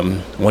like,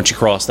 once you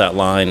cross that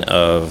line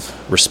of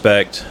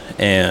respect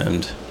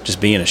and just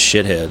being a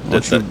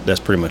shithead, that's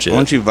pretty much it.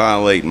 Once you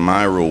violate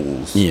my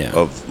rules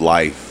of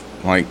life.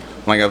 Like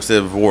I've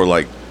said before,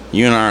 like,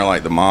 you and I are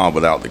like the mob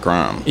without the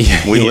crime.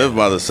 We live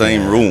by the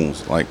same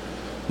rules. Like,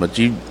 but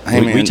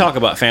we talk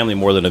about family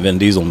more than a Vin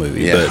Diesel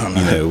movie.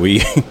 But we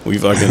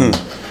fucking,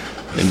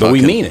 but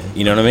we mean it.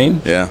 You know what I mean?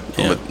 Yeah.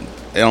 But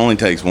it only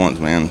takes once,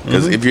 man.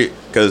 Because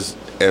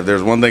if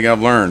there's one thing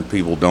I've learned,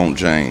 people don't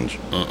change.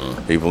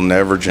 People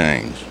never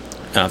change.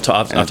 I've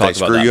talked about that.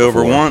 Screw you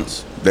over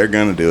once, they're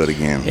gonna do it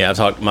again. Yeah,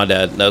 my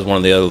dad. That was one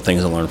of the other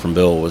things I learned from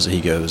Bill, was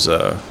he goes,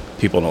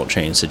 people don't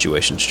change,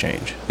 situations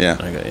change. Yeah.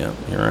 And I go, yeah,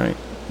 you're right.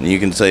 You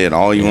can say it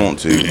all you want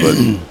to,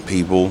 but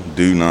people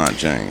do not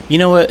change. You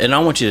know what? And I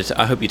want you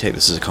to. I hope you take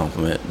this as a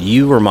compliment.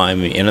 You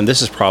remind me, and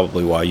this is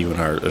probably why you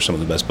and I are some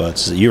of the best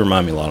buds. Is that you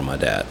remind me a lot of my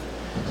dad.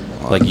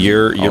 Like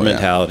your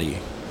mentality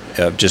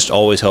of just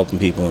always helping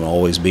people and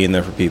always being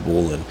there for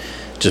people, and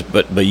just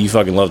but you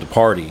fucking love to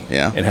party,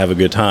 and have a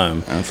good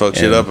time and fuck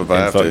shit up if I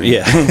have to.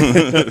 Yeah.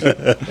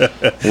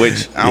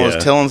 Which I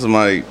was telling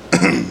somebody.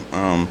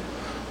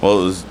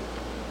 Well, it was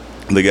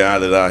the guy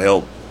that I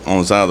helped on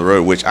the side of the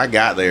road, which I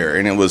got there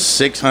and it was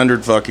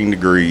 600 fucking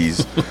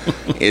degrees.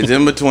 It's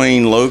in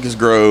between Locust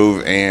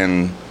Grove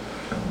and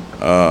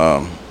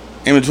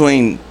in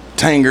between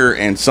Tanger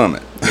and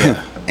Summit.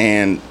 Yeah.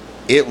 And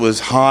it was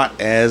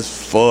hot as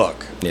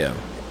fuck. Yeah.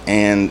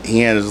 And he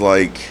had his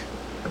like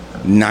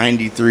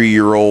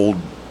 93-year-old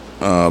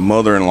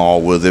mother-in-law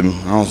with him.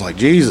 I was like,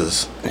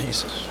 Jesus.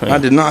 I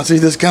did not see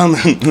this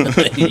coming.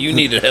 You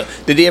needed help.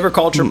 Did he ever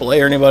call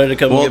AAA or anybody to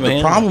come and give him a hand?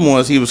 The problem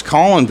was he was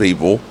calling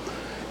people,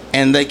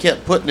 and they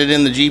kept putting it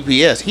in the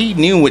GPS. He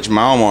knew which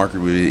mile marker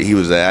he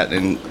was at,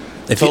 and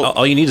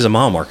all you need is a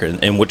mile marker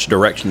and which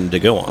direction to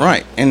go on.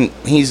 Right, and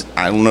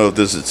I don't know if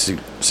this is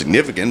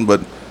significant,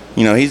 but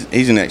you know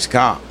he's an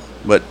ex-cop.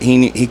 But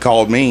he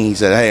called me. He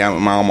said, "Hey, I'm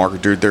at mile marker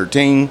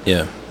 213."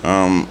 Yeah.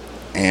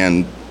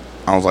 And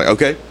I was like,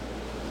 "Okay,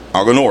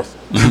 I'll go north."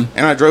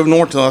 And I drove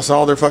north till I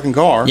saw their fucking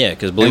car. Yeah,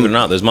 because believe it or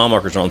not, those mile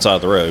markers are on the side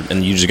of the road,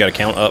 and you just got to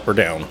count up or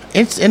down.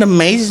 It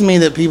amazes me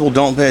that people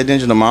don't pay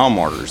attention to mile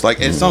markers. Like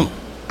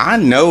I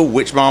know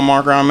which mile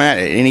marker I'm at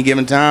any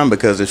given time,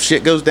 because if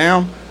shit goes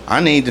down,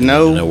 I need to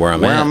know where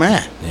I'm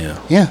at.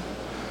 Yeah.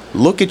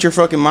 Look at your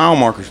fucking mile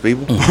markers,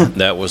 people.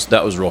 That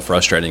was real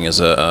frustrating as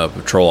a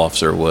patrol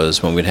officer,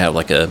 was when we'd have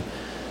like a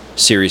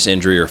serious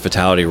injury or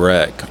fatality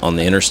wreck on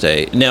the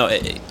interstate. Now,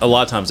 a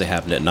lot of times they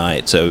happen at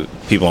night, so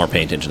people aren't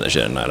paying attention to that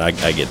shit at night.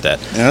 I get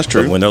that. Yeah, that's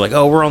true. But when they're like,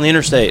 "Oh, we're on the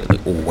interstate,"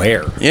 like,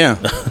 where? Yeah.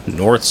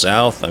 North,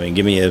 south. I mean,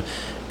 give me a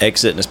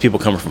exit, and there's people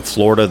coming from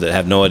Florida that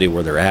have no idea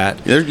where they're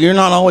at. You're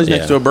not always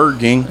next to a Burger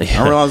King.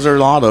 I realize there's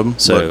a lot of them.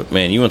 So,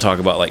 man, you want to talk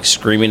about like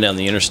screaming down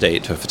the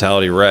interstate to a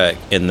fatality wreck,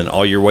 and then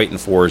all you're waiting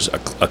for is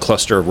a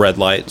cluster of red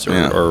lights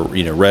or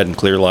red and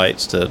clear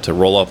lights to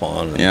roll up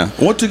on. Yeah.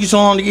 What took you so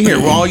long to get here?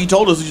 Well, all you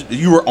told us is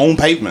you were on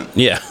pavement.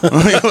 Yeah.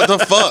 What the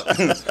fuck?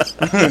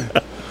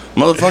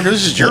 Motherfucker,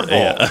 this is your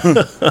fault.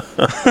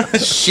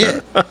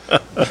 Shit.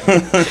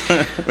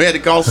 We had to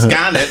call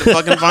Skynet to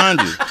fucking find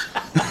you.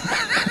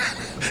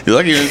 You're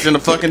lucky you didn't send a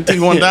fucking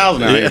T-1000 out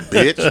here,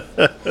 bitch.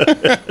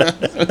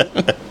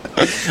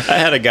 I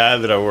had a guy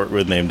that I worked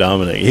with named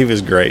Dominic. He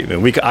was great,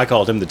 man. I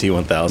called him the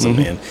T-1000,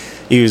 man.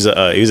 He was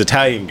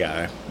Italian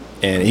guy,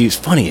 and he was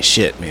funny as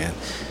shit, man.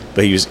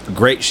 But he was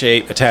great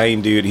shape,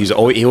 Italian dude. He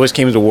always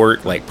came to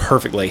work like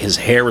perfect. Like his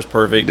hair was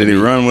perfect. Did he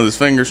run with his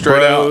fingers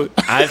straight out?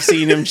 I've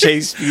seen him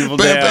chase people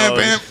down. Bam,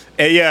 bam.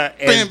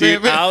 And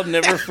dude, I'll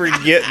never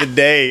forget the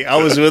day I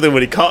was with him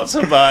when he caught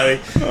somebody,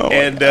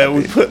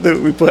 we put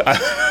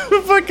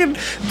him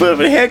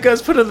in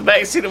handcuffs, put him in the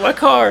back seat of my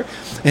car,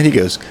 and he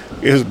goes,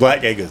 it was a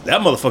black guy. He goes,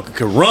 "That motherfucker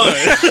could run."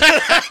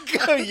 I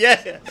go,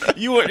 "Yeah,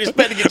 you weren't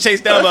expecting to get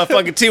chased down by a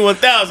fucking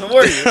T-1000,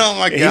 were you?" Oh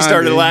my god! And he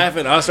started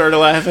laughing. I started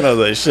laughing. I was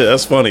like, "Shit,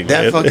 that's funny."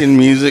 That man. Fucking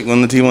music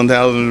when the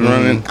T-1000 is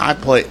running, I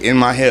play it in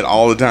my head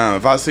all the time.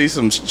 If I see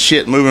some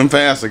shit moving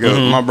fast,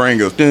 my brain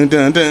goes dun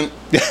dun dun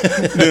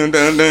dun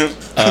dun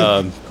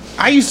dun.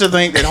 I used to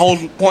think that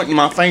pointing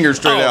my finger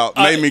straight out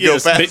made me go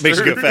faster. Makes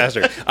you go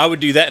faster. I would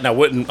do that, and I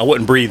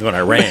wouldn't breathe when I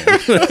ran.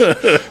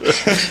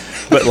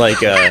 But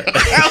like, where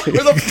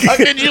the fuck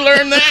did you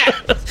learn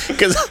that?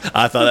 Because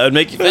I thought that would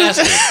make you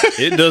faster.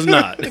 It does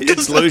not. It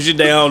slows you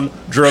down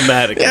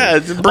dramatically. Yeah,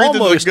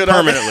 almost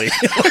permanently.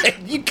 Like,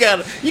 you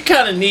kind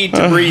of need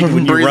to breathe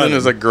when you run. Breathing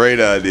is a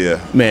great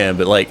idea, man.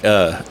 But like,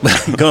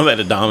 going back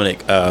to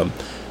Dominic,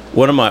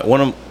 one of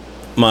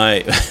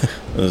my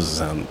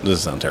this will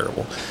sound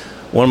terrible.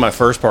 One of my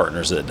first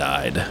partners that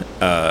died,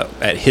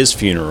 at his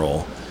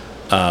funeral,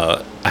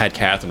 I had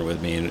Catherine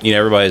with me, and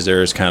everybody's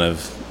there is kind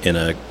of in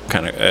a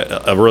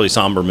really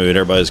somber mood.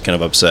 Everybody's kind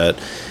of upset.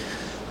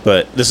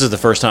 But this is the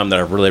first time that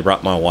I've really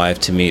brought my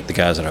wife to meet the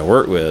guys that I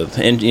work with,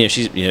 and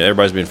she's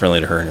everybody's been friendly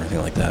to her and everything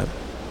like that.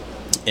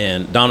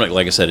 And Dominic,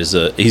 like I said,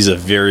 he's a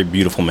very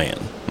beautiful man,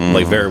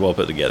 like very well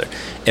put together.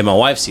 And my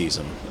wife sees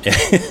him, and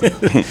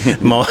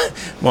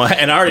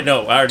I already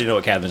know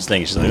what Catherine's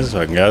thinking. She's like, "This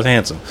fucking guy's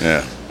handsome."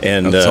 Yeah,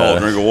 and a tall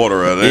drink of water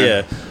right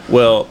there. Yeah.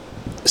 Well,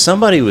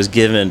 somebody was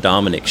giving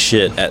Dominic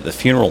shit at the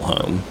funeral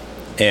home,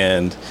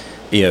 and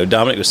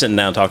Dominic was sitting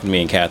down talking to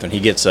me and Catherine. He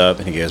gets up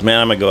and he goes, "Man,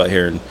 I'm gonna go out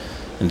here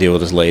and deal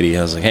with this lady."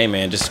 I was like, "Hey,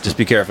 man, just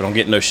be careful. Don't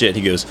get no shit."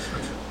 He goes,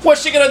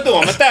 "What's she gonna do?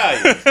 I'm gonna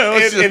tell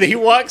you." and he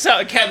walks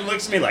out, and Catherine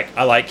looks at me like,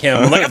 "I like him."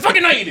 I'm like, "I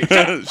fucking know you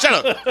do.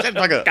 Shut up. Shut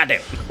up.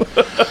 Goddamn."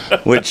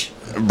 Which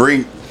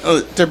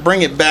to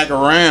bring it back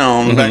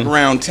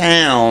around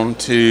town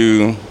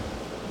to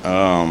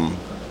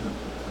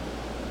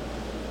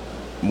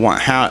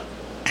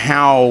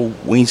how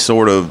we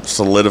sort of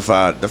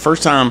solidified the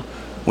first time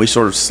we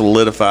sort of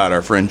solidified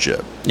our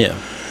friendship. Yeah.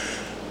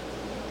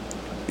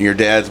 Your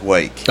dad's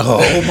wake.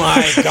 Oh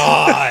my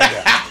god.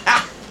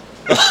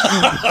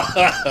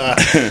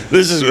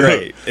 This is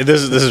great.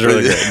 This is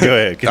really great. Go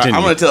ahead. Continue.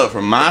 I'm going to tell it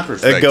from my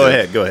perspective. Go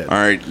ahead. Go ahead. All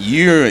right,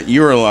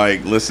 you were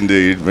like, listen,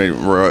 dude,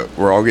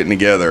 we're all getting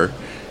together.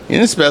 You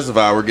didn't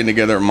specify we're getting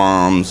together at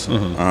mom's.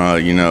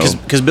 You know,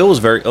 because Bill was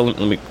very. Let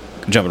me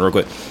jump in real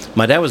quick.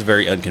 My dad was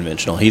very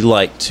unconventional. He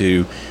liked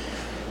to.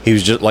 He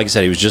was just like I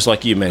said. He was just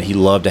like you, man. He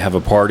loved to have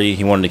a party.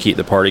 He wanted to keep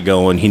the party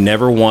going. He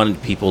never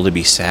wanted people to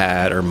be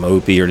sad or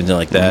mopey or anything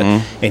like that.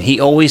 And he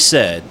always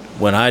said,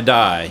 when I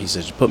die, he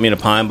says, put me in a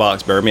pine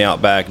box, bury me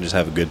out back, and just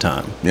have a good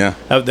time. Yeah.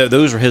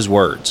 Those were his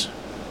words.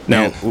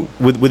 Now,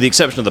 with the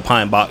exception of the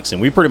pine box,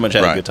 and we pretty much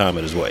had a good time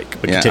at his wake.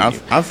 But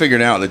I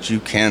figured out that you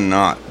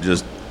cannot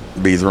just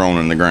be thrown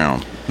in the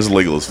ground. It's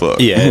illegal as fuck.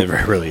 Yeah,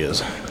 it really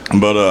is.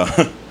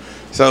 But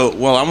so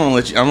I'm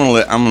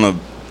gonna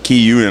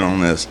key you in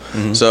on this.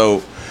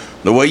 So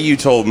the way you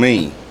told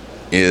me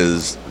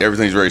is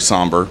everything's very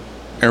somber.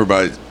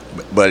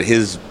 But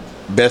his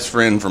best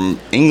friend from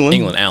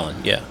England,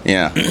 Alan,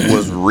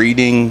 was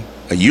reading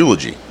a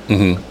eulogy.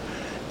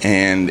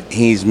 And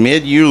he's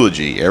mid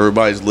eulogy.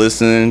 Everybody's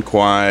listening,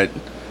 quiet.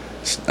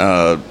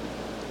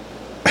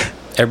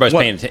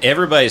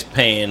 Everybody's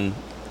paying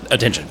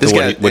attention. This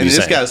to what he's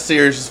saying. guy's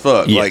serious as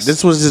fuck. Yes. Like,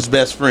 this was his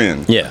best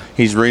friend. Yeah.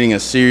 He's reading a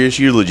serious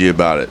eulogy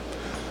about it.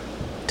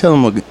 Tell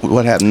him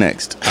what happened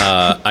next.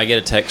 I get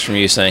a text from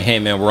you saying, "Hey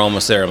man, we're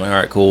almost there." I'm like, "All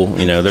right, cool."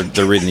 You know,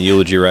 they're reading the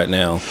eulogy right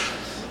now,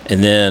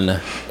 and then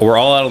we're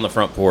all out on the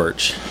front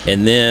porch,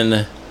 and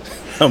then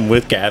I'm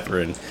with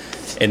Catherine,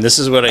 and this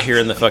is what I hear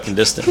in the fucking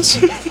distance.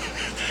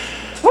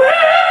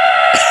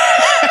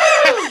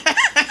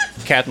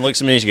 Catherine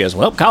looks at me and she goes,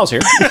 "Well, Kyle's here."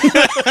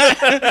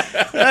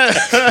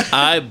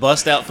 I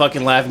bust out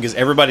fucking laughing because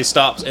everybody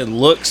stops and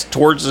looks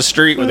towards the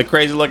street with a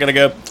crazy look, and I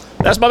go,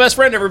 "That's my best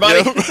friend,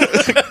 everybody."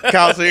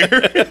 Kyle's here.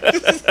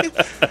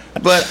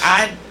 But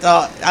I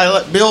thought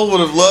Bill would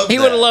have loved He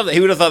would have loved it.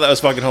 He would have thought that was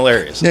fucking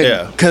hilarious.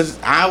 Yeah. Because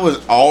I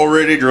was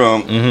already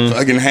drunk,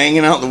 fucking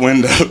hanging out the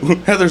window.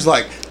 Heather's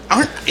like,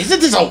 isn't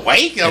this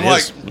awake? And I'm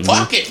like,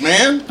 fuck it,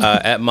 man.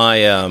 At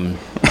my,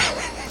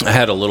 I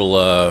had a little,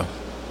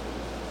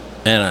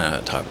 and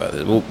I talk about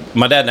this. Well,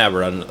 my dad and I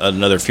were on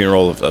another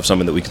funeral of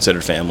someone that we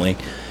considered family.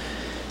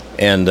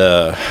 And,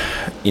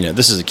 you know,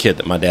 this is a kid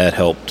that my dad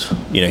helped.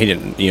 You know,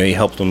 he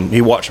helped him.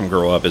 He watched him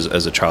grow up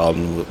as a child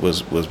and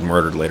was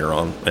murdered later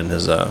on in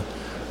his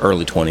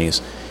early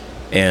 20s.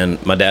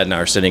 And my dad and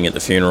I are sitting at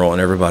the funeral,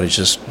 and everybody's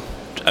just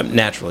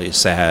naturally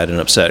sad and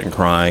upset and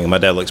crying. And my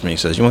dad looks at me and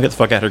says, "You want to get the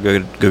fuck out of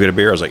here, go get a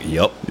beer?" I was like,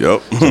 Yep.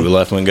 So we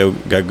left and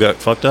got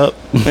fucked up.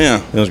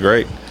 Yeah. It was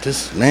great.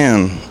 Just,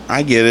 man,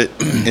 I get it.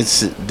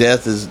 It's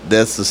death's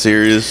the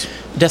serious.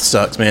 Death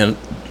sucks, man.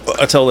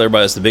 I tell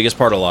everybody it's the biggest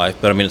part of life,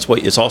 but I mean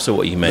it's also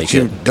what you make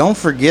it. Don't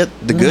forget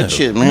the good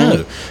shit, man.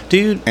 No.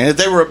 Dude. And if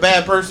they were a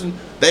bad person,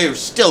 they were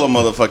still a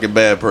motherfucking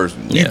bad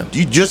person. Yeah.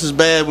 You just as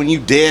bad when you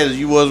dead as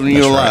you was when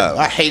you were alive.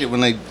 Right. I hate it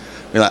when they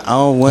be like,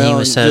 "Oh well, he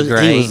was so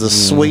great. He was the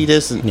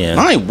sweetest." And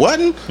I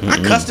wasn't.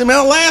 I cussed him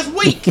out last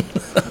week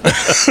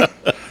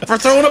for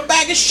throwing a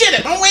bag of shit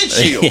at my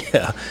windshield.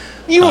 Yeah.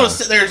 You want to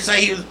sit there and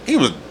say he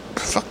was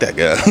fuck that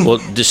guy. Well,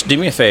 just do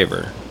me a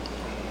favor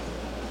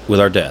with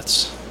our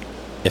deaths.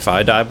 If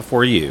I die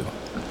before you,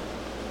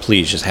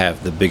 please just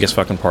have the biggest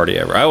fucking party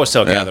ever. I always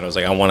tell Catherine, I was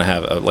like, I want to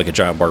have a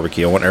giant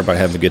barbecue. I want everybody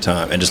having a good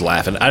time and just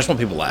laughing. I just want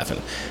people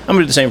laughing. I'm going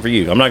to do the same for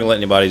you. I'm not going to let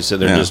anybody sit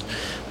there and just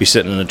be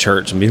sitting in a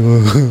church and be...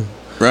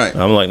 Right.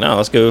 I'm like, no,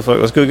 let's go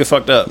get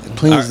fucked up.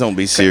 Please don't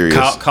be serious.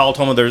 Kyle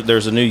told me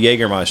there's a new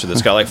Jägermeister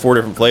that's got like 4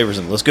 different flavors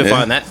in it. Let's go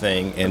find that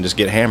thing and just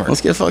get hammered.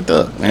 Let's get fucked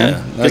up, man.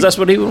 Yeah. Because that's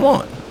what he would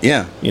want.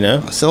 Yeah. You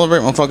know?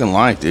 Celebrate my fucking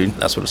life, dude.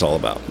 That's what it's all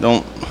about.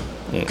 Don't...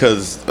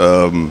 Because...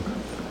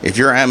 if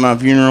you're at my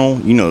funeral,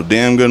 you know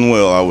damn good and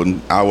well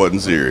I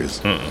wasn't serious.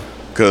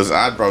 Because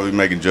I'd probably be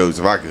making jokes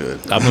if I could.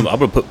 I'm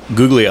gonna put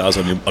googly eyes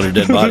on your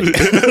dead body. Who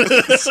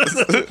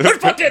the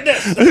fuck did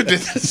this? Who did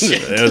this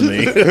shit? It was me.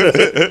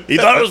 He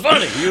thought it was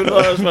funny. You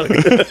thought it was funny.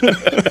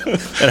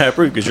 And I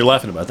approve because you're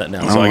laughing about that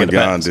now. So oh I my get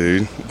god,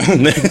 dude!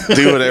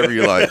 Do whatever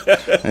you like.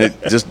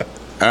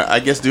 I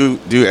guess do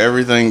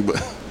everything,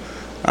 but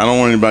I don't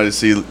want anybody to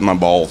see my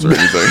balls or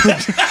anything.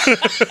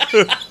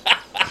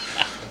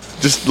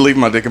 Just leave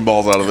my dick and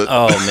balls out of it.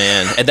 Oh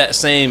man! And that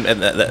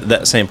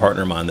same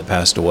partner of mine that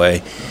passed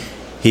away,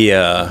 he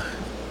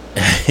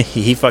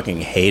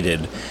fucking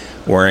hated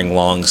wearing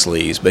long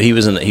sleeves, but he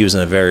was in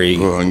a very...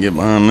 Well, I can get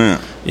behind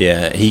that.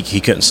 Yeah,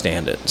 he couldn't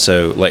stand it.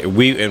 So like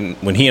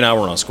when he and I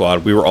were on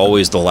squad, we were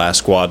always the last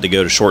squad to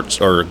go to shorts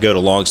or go to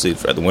long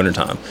sleeves at the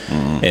wintertime.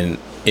 And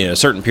in a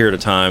certain period of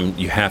time,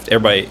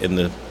 everybody in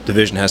the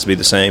division has to be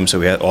the same. So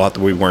we all have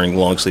to be wearing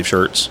long sleeve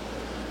shirts.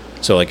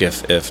 So like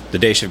if the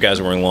day shift guys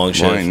are wearing long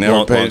shift, I ain't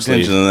never paid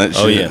attention to that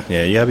shit. Oh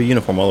yeah, you have a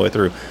uniform all the way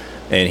through.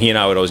 And he and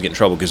I would always get in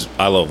trouble because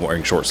I love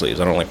wearing short sleeves.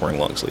 I don't like wearing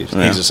long sleeves.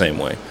 Yeah. He's the same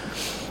way.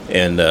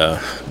 And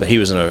but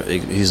he's in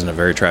a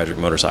very tragic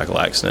motorcycle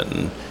accident,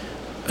 and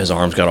his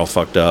arms got all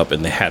fucked up,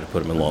 and they had to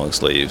put him in long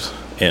sleeves.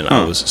 And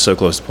I was so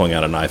close to pulling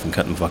out a knife and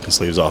cutting the fucking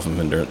sleeves off him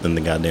in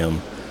the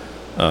goddamn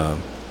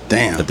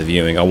damn at the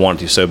viewing. I wanted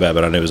to so bad,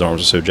 but I knew his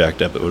arms were so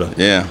jacked up it would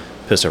have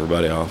pissed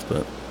everybody off.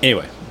 But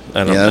Anyway,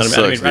 I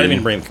didn't mean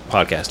to bring the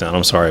podcast down.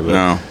 I'm sorry, but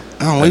no,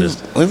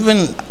 we've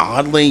been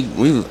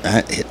we've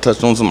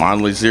touched on some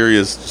oddly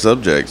serious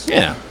subjects.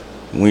 Yeah,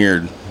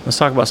 weird. Let's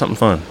talk about something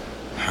fun.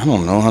 I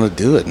don't know how to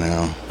do it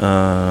now.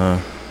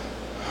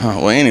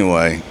 Well,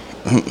 anyway,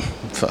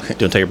 fuck it.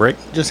 Do you want to take a break?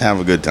 Just have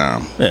a good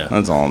time. Yeah,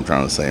 that's all I'm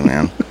trying to say,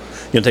 man. You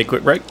want to take a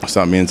quick break?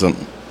 Stop being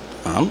something.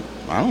 I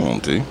don't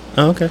want to.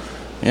 Oh, okay.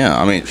 Yeah,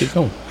 I mean, keep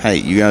going. Hey,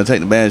 you gotta take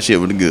the bad shit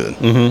with the good.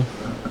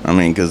 Mm-hmm. I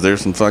mean, because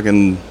there's some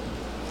fucking.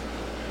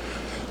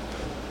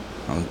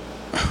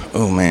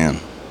 Oh man.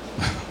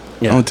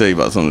 Yeah. I'm gonna tell you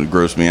about something that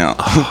grossed me out.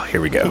 Oh,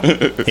 here we go.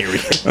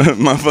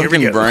 My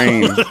fucking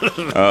brain.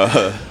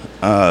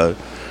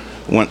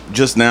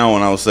 Just now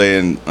when I was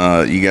saying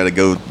you got to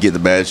go get the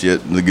bad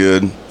shit, the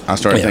good, I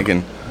started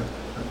thinking,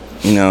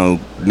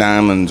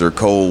 diamonds are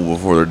cold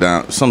before they're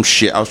down. Some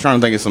shit. I was trying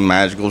to think of some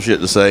magical shit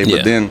to say,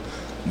 but then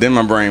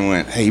my brain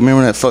went, hey, you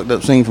remember that fucked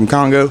up scene from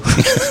Congo?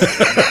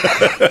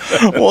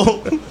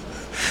 Well,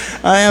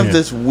 I have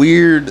this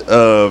weird.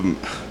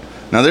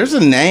 Now there's a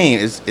name.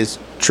 It's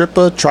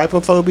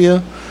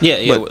trypophobia. Yeah,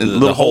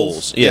 the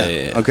holes.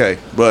 Yeah. Okay,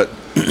 but.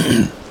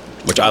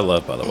 Which I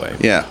love, by the way.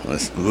 Yeah.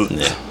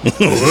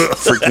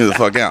 Freak me the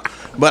fuck out.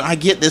 But I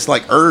get this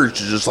like urge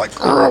to just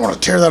like, I want to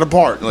tear that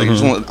apart. Like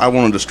I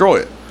want to destroy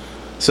it.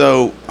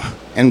 So,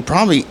 and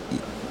probably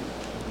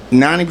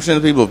 90%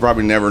 of people have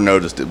probably never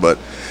noticed it, but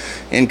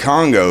in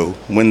Congo,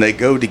 when they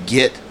go to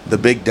get the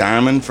big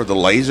diamond for the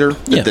laser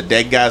that the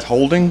dead guy's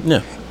holding,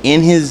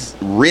 in his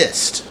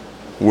wrist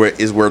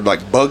is where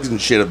like bugs and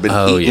shit have been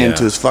eating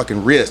into his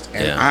fucking wrist,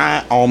 and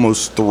I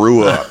almost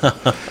threw up.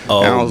 And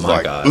I was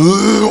like, God.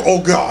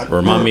 Oh god!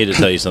 Remind me to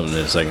tell you something in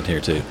a second here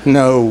too.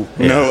 No,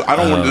 I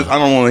don't want to. I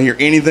don't want to hear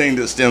anything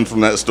that stems from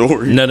that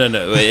story. No.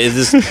 Is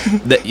this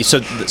is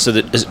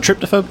it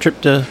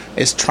tryptophobe?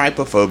 It's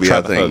trypophobia.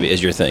 I think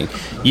is your thing.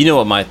 You know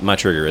what my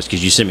trigger is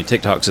because you send me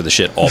TikToks of the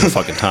shit all the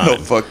fucking time.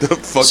 fucked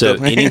up so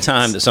hands.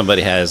 Anytime that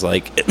somebody has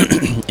like,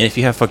 and if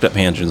you have fucked up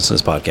hands in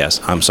this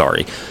podcast, I'm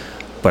sorry,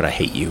 but I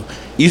hate you.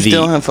 You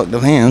still have fucked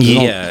up hands.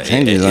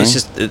 It's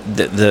just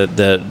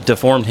the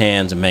deformed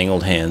hands and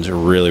mangled hands are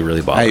really,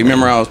 really bothering. Hey,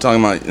 remember I was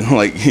talking about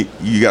like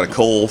you got to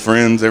cull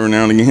friends every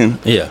now and again?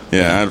 Yeah. I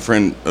had a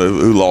friend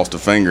who lost a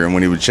finger, and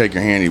when he would shake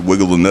your hand, he'd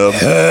wiggle the nub.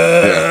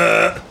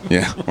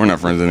 Yeah, we're not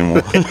friends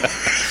anymore.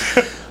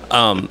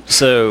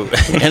 So,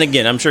 and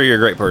again, I'm sure you're a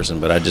great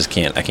person, but I just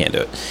can't. I can't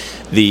do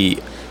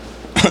it.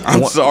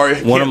 I'm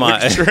sorry. One of my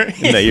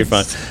no, you're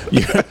fine.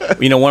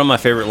 One of my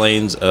favorite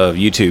lanes of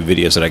YouTube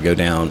videos that I go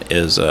down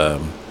is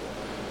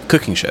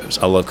cooking shows.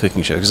 I love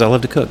cooking shows because I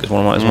love to cook. It's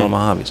one of my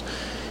hobbies.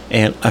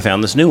 And I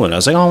found this new one. I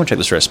was like, I want to check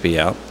this recipe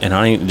out.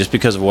 And just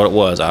because of what it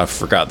was, I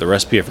forgot the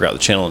recipe, I forgot the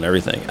channel and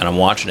everything. And I'm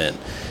watching it,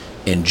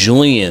 and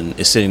Julian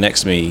is sitting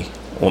next to me.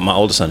 Well, my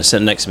oldest son is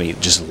sitting next to me,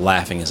 just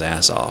laughing his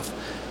ass off.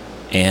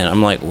 And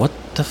I'm like, what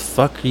the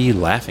fuck are you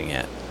laughing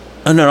at?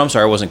 Oh no, I'm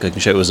sorry, it wasn't a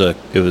cooking show. It was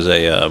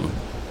a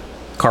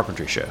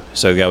carpentry show.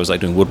 So the guy was like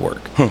doing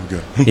woodwork. Oh,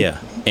 good. Yeah.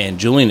 And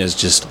Julian is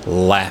just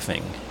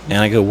laughing. And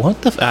I go,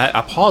 what the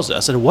I paused it. I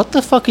said, what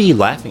the fuck are you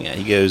laughing at?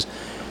 He goes,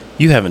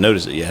 you haven't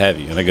noticed it yet, have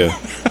you? And I go,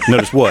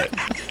 notice what?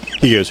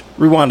 He goes,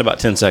 rewind about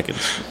 10 seconds.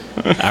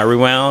 I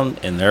rewound,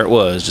 and there it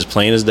was, just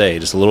plain as day,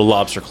 just a little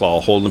lobster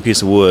claw holding a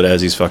piece of wood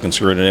as he's fucking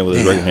screwing it in with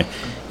his regular hand.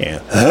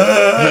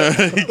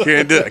 He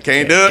can't do it.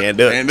 Can't do it.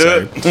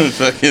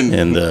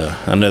 And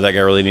I know that guy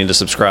really needed to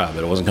subscribe,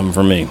 but it wasn't coming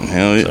from me.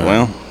 Hell yeah. So.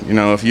 Well,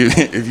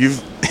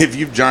 if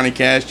you've Johnny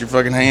Cashed your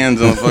fucking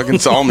hands on a fucking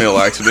sawmill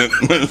accident,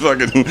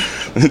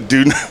 fucking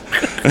do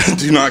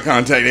not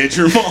contact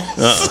Adrian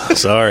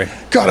Moss. Sorry.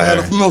 God, I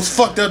had the most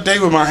fucked up day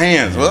with my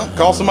hands. Well,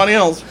 call somebody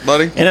else,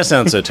 buddy. And that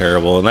sounds so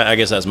terrible. And I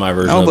guess that's my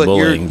version of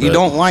bullying. You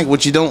don't like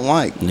what you don't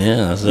like.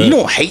 Yeah, that's it. You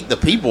don't hate the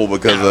people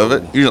because of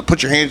it. You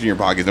put your hands in your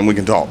pockets and we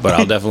can talk. But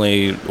I'll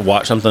definitely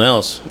watch something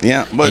else.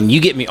 Yeah, and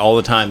you get me all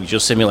the time. You'll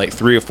send me like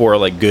 3 or 4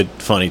 like good,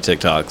 funny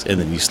TikToks, and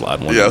then you slide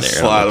one in there.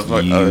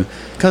 Slide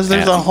because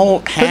there's a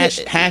whole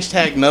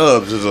hashtag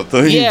nubs is a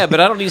thing. Yeah, but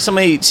I don't need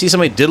see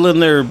somebody diddling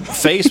their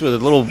face with a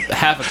little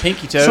half a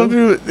pinky toe. Some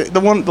dude,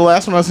 the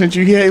last one I sent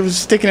you, he was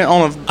sticking it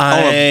on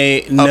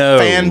a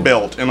fan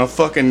belt in a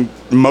fucking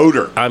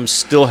motor. I'm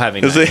still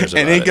having nightmares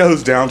and it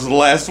goes down to the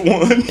last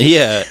one.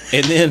 Yeah,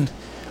 and then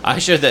I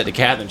showed that to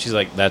Catherine. She's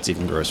like, "That's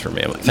even gross for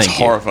me." I'm like, "Thank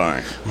you."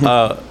 Horrifying.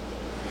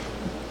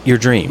 Your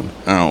dream.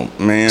 Oh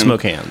man.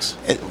 Smoke hands.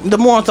 The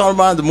more I thought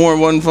about it, the more it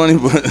wasn't funny.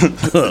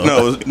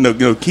 But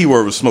no.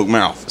 Keyword was smoke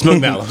mouth.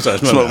 Smoke mouth. I'm sorry.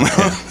 Smoke mouth.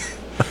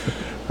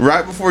 Yeah.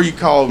 Right before you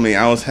called me,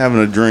 I was having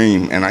a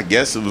dream, and I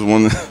guess it was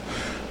one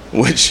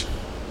which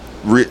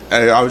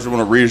I always want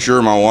to reassure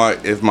my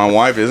wife. If my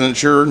wife isn't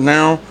sure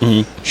now,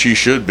 she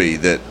should be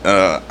that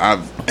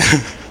I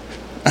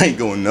ain't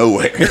going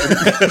nowhere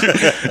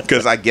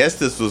because I guess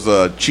this was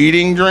a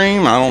cheating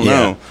dream. I don't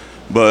know,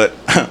 but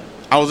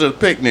I was at a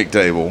picnic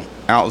table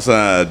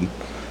outside,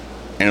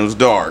 and it was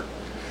dark,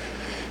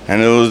 and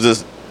it was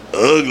this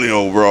ugly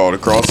old broad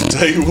across the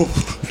table.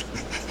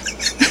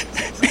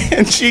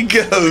 And she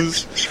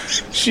goes,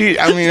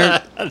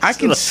 I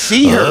can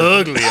see her.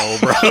 Ugly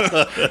old bro.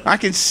 I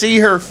can see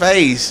her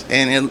face,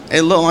 and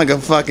it looked like a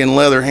fucking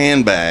leather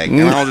handbag.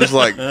 And I was just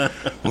like,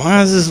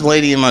 why is this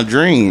lady in my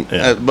dream?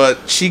 Yeah.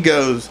 But she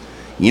goes,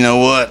 you know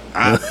what?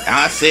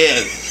 I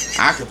said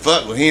I could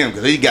fuck with him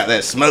because he got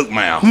that smoke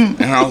mouth.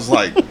 And I was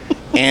like,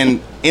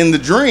 and in the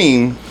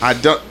dream,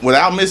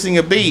 without missing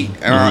a beat,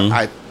 and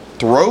I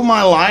throw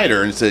my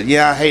lighter and said,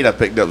 yeah, I hate I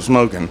picked up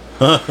smoking.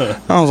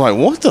 I was like,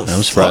 what the fuck?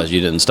 I'm surprised you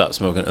didn't stop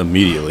smoking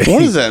immediately. What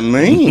does that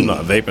mean?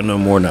 Not vaping no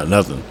more, not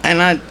nothing. And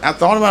I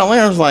thought about it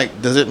later. I was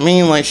like, does it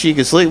mean like she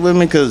could sleep with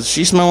me because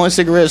she smells like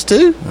cigarettes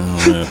too?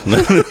 Oh, yeah.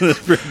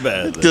 That's pretty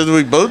bad. Because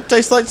we both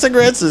taste like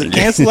cigarettes. Does it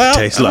cancel out?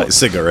 Tastes like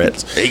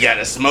cigarettes. He got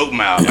a smoke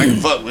mouth. I can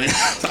fuck with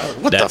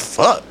him. What the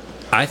fuck?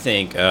 I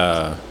think,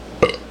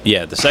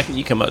 yeah, the second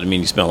you come up to me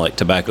and you smell like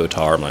tobacco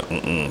tar, I'm like,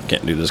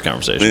 can't do this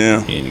conversation.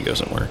 Yeah. You need to go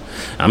somewhere.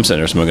 I'm sitting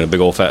there smoking a big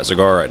old fat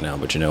cigar right now,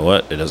 but you know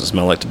what? It doesn't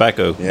smell like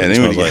tobacco. Yeah, it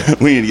smells like...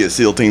 we need to get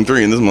SEAL Team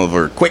 3 in this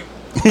motherfucker quick.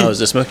 Oh, is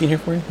it smoking here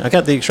for you? I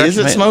got the extraction Is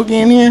it fan. smoky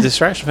in here? The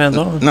extraction fan's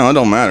on. No, it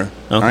don't matter.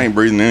 Okay. I ain't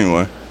breathing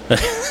anyway.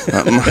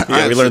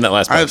 Yeah, we learned that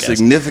last podcast. I have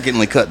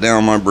significantly cut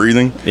down my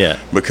breathing. Yeah.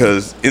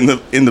 Because in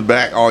the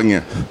back,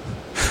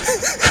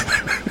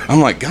 I'm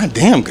like, God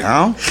damn,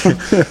 Kyle.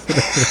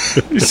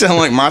 You sound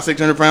like My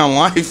 600-Pound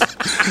Life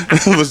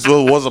was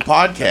a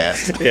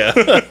podcast. Yeah.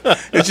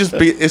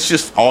 It's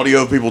just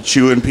audio of people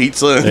chewing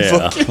pizza. And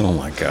Yeah. fucking, Oh,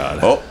 my God.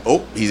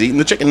 oh, he's eating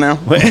the chicken now.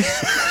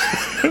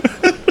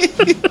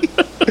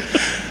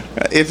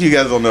 If you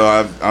guys don't know,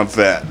 I'm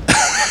fat.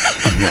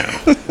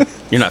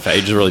 You're not fat.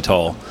 You're just really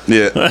tall.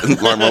 Yeah,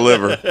 like my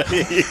liver.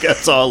 You got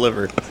tall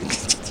liver.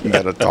 You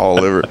got a tall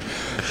liver.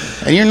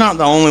 And you're not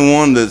the only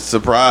one that's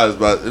surprised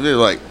by it.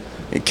 Like,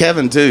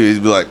 Kevin, too,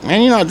 he'd be like,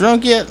 man, you're not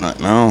drunk yet? I'm like,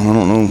 no, I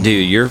don't know.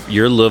 Dude,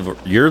 your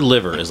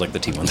liver is like the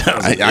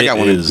T1000. I got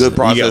one of the good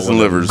processing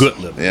livers. Good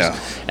livers. Yeah.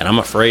 And I'm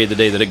afraid the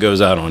day that it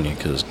goes out on you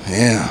because...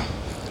 Yeah.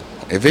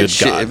 If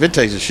God. it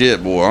takes a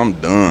shit, boy, I'm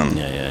done.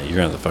 Yeah, you're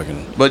going to have to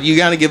fucking... But you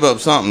got to give up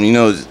something, you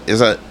know.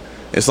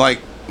 It's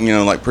like, you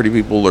know, like pretty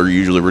people are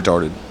usually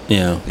retarded.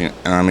 Yeah.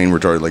 And I mean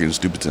retarded like in a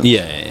stupid sense.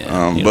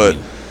 Yeah. But,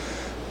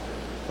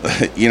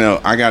 you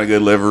know, I got a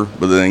good liver,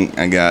 but then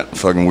I got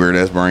fucking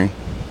weird-ass brain.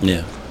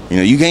 Yeah. You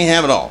know, you can't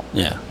have it all.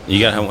 Yeah. You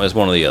got to have it's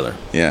one or the other.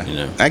 Yeah. You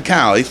know. That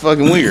Kyle, he's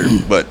fucking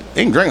weird, but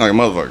he can drink like a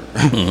motherfucker.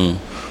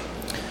 Mm-hmm.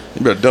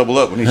 You better double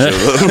up when he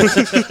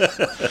shows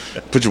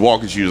up. Put your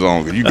walking shoes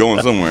on because you're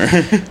going somewhere.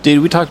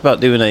 Dude, we talked about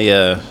doing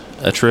a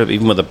trip,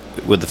 even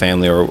with the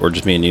family or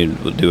just me and you,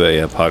 we'll do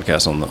a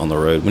podcast on the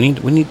road. We need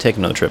to take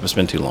another trip. It's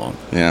been too long.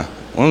 Yeah.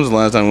 When was the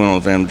last time we went on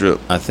a family trip?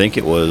 I think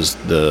it was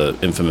the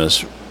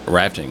infamous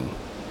rafting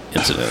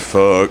incident.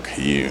 Fuck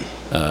you.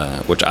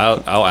 Which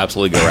I'll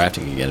absolutely go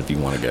rafting again if you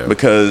want to go.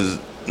 Because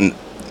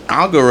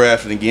I'll go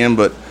rafting again,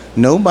 but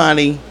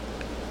nobody.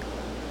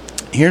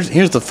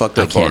 Here's the fucked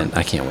up part.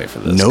 I can't wait for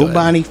this.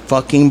 Nobody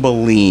fucking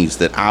believes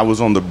that I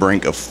was on the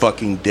brink of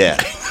fucking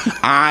death.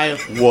 I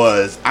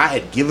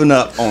had given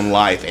up on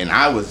life and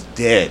I was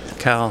dead.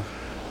 Kyle,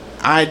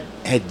 I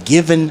had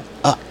given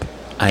up.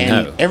 I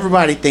know.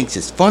 Everybody thinks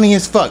it's funny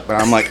as fuck,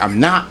 but I'm like, I'm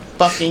not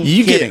fucking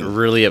you kidding. get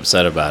really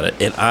upset about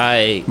it, and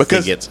I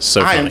think it's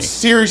so funny. I am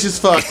serious as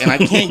fuck, and I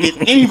can't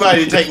get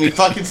anybody to take me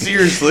fucking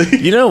seriously.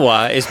 You know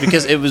why? It's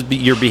because it was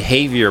your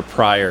behavior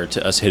prior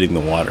to us hitting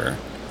the water.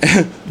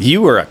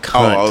 You were a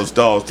cunt. I was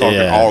talking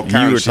all kinds you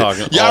were of shit.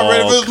 talking Y'all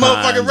ready for this all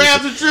motherfucking kinds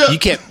rafting trip?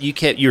 You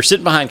kept. You were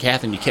sitting behind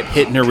Catherine. You kept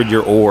hitting her with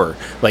your oar,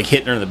 like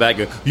hitting her in the back.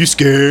 Going, "You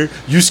scared?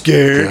 You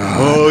scared? God.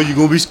 Oh, you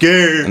gonna be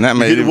scared?" And that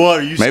made the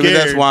water. You maybe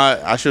scared? that's why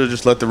I should have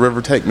just let the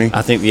river take me.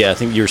 I think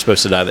you were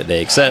supposed to die that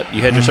day. Except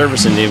you had your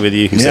service Indian with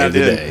you who saved the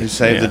day. Who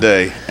saved the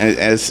day.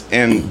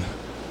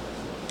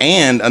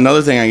 And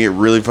another thing I get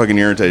really fucking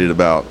irritated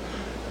about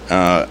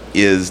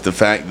is the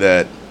fact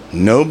that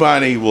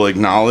nobody will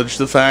acknowledge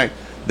the fact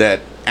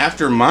that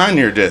after my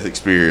near-death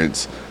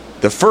experience,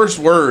 the first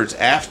words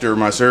after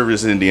my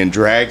service Indian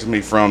drags me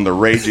from the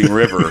raging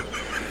river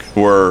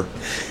were,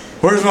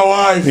 "Where's my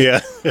wife? Yeah.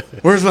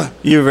 Where's my..."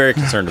 You were very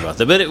concerned about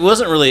that, but it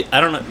wasn't really.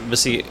 I don't know. But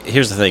see,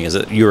 here's the thing: is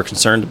that you were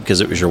concerned because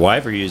it was your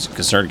wife, or you were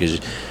concerned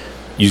because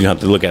you gonna have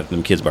to look after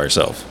them kids by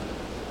yourself?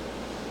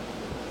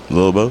 A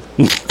little both.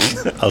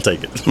 I'll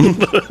take it.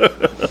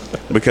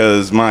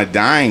 Because my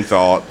dying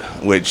thought,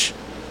 which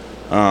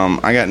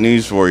I got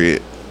news for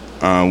you.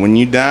 When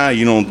you die,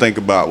 you don't think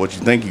about what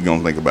you think you're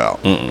gonna think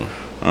about.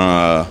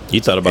 You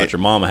thought about your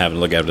mama having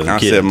to look after the I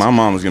kids. said my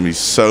mama's gonna be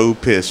so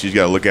pissed she's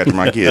got to look after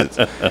my kids,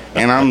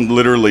 and I'm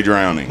literally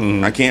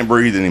drowning. I can't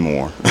breathe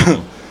anymore.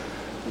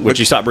 Which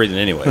you stopped breathing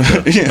anyway.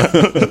 So. Yeah.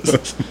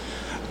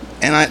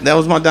 And that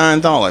was my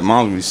dying thought. Like,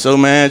 mom's gonna be so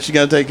mad she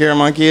got to take care of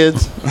my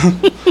kids.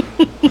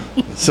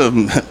 So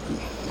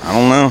I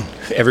don't know.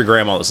 Every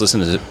grandma that's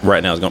listening to it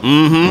right now is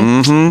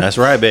going, that's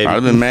right, baby. I'd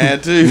have been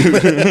mad too.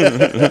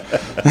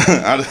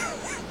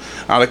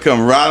 I'd have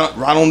come right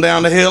on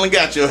down the hill and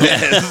got your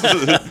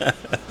ass.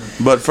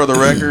 But for the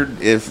record,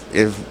 it's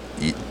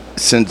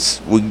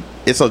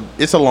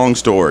a long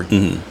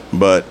story,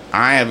 but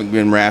I haven't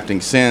been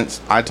rafting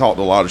since. I talked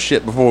a lot of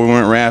shit before we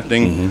went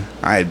rafting.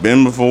 I had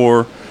been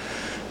before,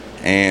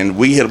 and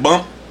we hit a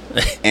bump,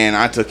 and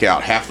I took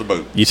out half the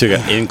boat. You took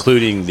it,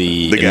 including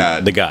the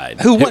guide. The guide.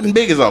 Who wasn't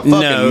big as a fucking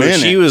minute.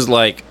 She was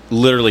like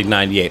literally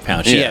 98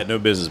 pounds. She had no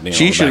business being.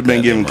 She should have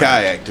been giving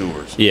kayak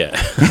tours. Yeah.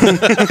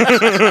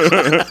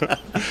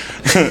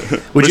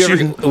 Would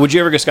you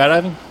ever go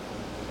skydiving?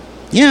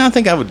 Yeah, I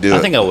think I would do it. I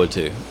think I would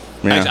too.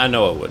 Yeah. Actually, I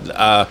know I would.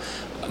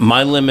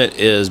 My limit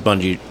is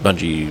bungee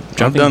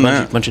jumping. I've done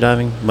that. Bungee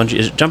diving.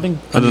 Is it jumping?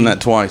 I've done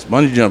that twice.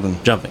 Bungee jumping.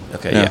 Jumping.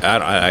 Okay.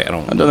 Yeah. I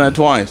don't. I've done that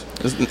twice.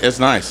 It's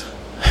nice.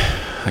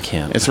 I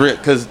can't. It's real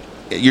because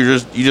you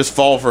just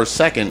fall for a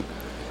second,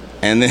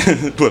 and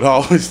then. But I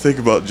always think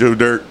about Joe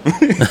Dirt.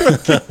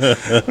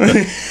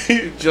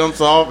 He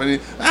jumps off and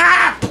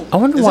I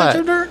wonder why.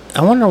 Joe Dirt?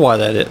 I wonder why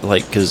that is,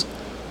 like, because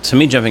to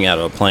me jumping out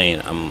of a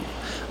plane, I'm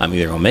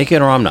either gonna make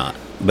it or I'm not.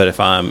 But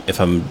if I'm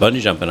bungee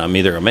jumping, I'm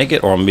either gonna make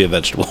it or I'm gonna be a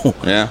vegetable.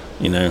 Yeah.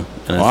 You know.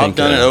 And well, I've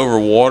done it over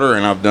water,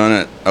 and I've done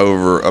it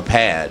over a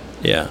pad.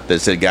 Yeah. That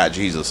said "God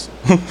Jesus."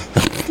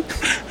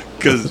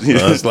 Because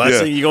that's the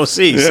last thing you're gonna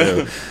see. Yeah.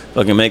 So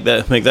fucking make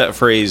that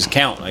phrase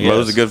count. I guess. Well,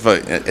 it's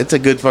a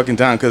good fucking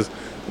time because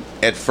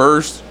at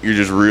first you're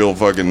just real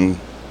fucking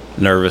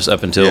nervous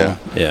up until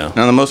yeah.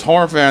 Now the most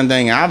horrifying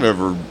thing I've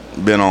ever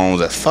been on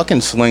was that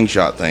fucking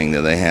slingshot thing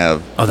that they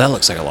have. Oh, that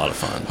looks like a lot of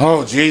fun.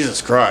 Oh,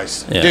 Jesus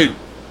Christ, yeah. Dude.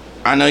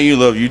 I know you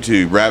love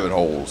YouTube rabbit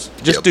holes.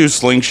 Just do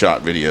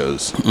slingshot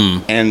videos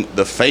and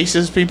the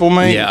faces people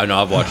make. Yeah, I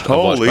know. I've watched.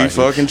 Holy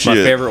fucking shit!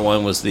 My favorite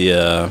one was the.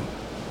 I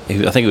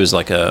think it was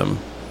like a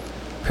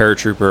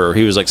paratrooper, or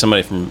he was like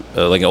somebody from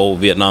like an old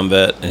Vietnam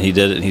vet, and he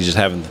did it. And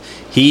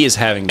he is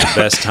having the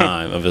best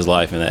time of his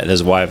life in that, and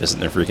his wife is sitting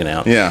there freaking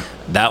out. Yeah,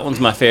 that one's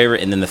my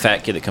favorite. And then the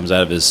fat kid that comes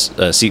out of his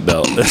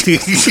seatbelt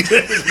is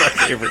my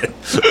favorite.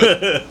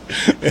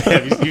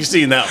 You've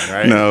seen that one,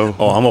 right? No.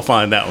 Oh, I'm gonna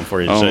find that one for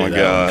you. To oh show my you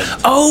god.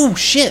 One. Oh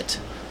shit!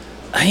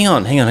 Hang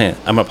on. I'm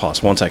gonna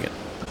pause 1 second.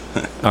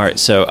 All right,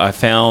 so I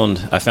found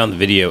the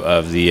video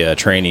of the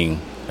training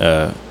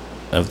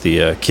of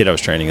the kid I was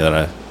training that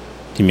I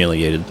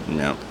humiliated.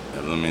 Yeah.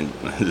 I mean,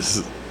 all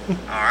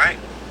right.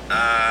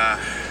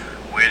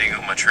 Waiting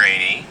on my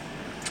trainee.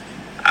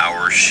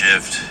 Our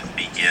shift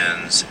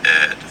begins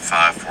at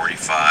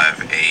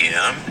 5:45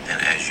 a.m.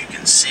 and as you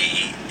can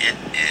see, it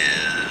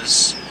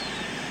is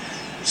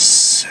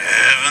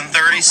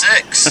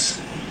 7:36.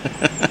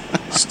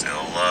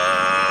 Still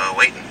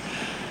waiting.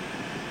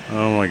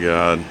 oh my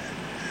god.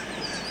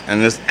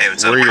 And this. Hey,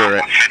 what's up? Where you're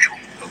at? Oh,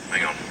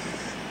 hang on.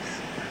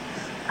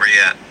 Where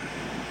you at?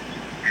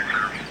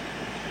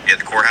 You at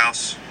the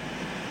courthouse?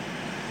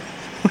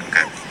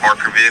 Okay.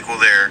 Park your vehicle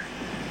there.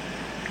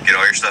 Get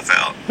all your stuff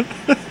out.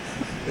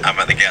 I'm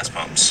at the gas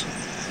pumps.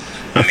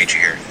 I'll meet you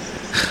here.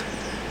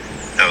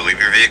 No, leave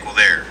your vehicle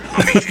there.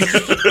 I'll meet you here.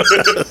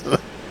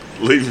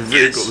 Leave your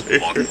vehicle there.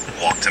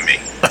 Walk to me.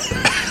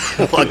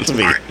 Walk to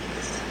me. All right.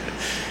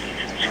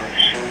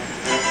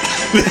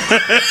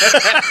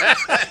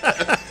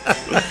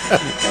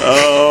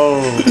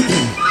 Oh,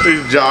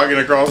 he's jogging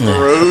across the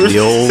road.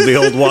 The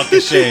old walk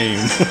of shame.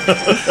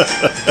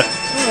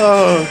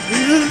 Oh,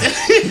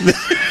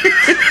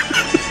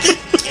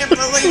 can't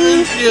believe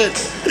this shit.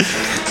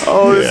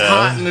 Oh, it's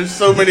hot and there's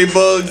so many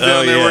bugs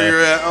down there where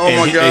you're at. Oh and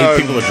my god!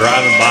 People are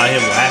driving by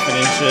him laughing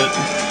and shit.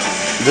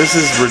 This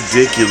is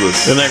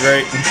ridiculous. Isn't that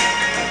great?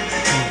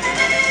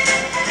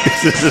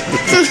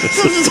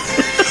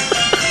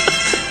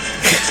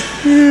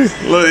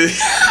 Look.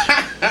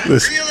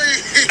 Really?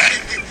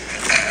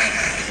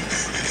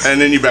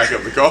 And then you back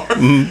up the car.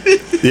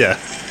 Yeah.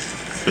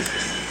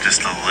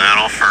 Just a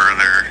little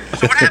further.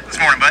 So what happened this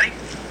morning, buddy?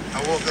 I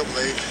woke up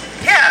late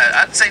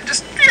Yeah, I'd say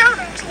just,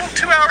 it's a little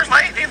 2 hours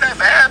late. Ain't that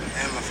bad.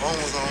 and my phone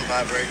was on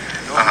vibrate.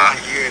 Normally I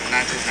hear it,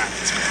 not this bad.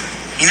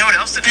 You know what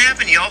else didn't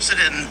happen? You also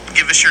didn't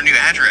give us your new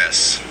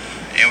address.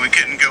 And we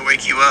couldn't go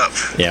wake you up.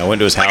 Yeah, I went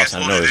to his house.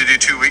 Like I told you to do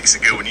 2 weeks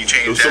ago when you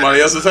changed It was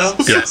somebody else's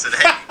house? Yeah, I said,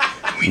 hey,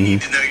 we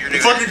need to know your new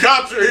Fucking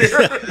cops are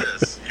here.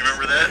 address. You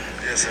remember that?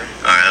 Yes, sir.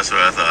 All right, that's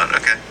what I thought.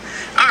 Okay.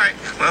 All right,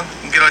 well, you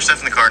can get all your stuff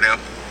in the car now.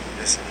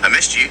 Yes, sir. I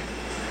missed you.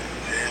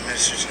 Yeah,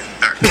 Mr. Jim.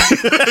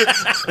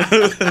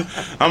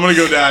 I'm gonna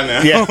go die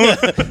now. Yeah.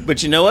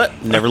 But you know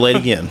what? Never late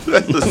again.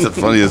 That's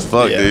funny as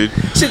fuck, dude.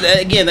 So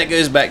again, that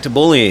goes back to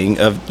bullying.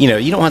 Of you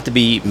don't have to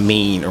be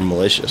mean or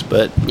malicious,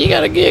 but you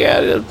gotta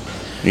You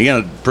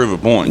gotta prove a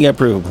point. You gotta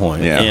prove a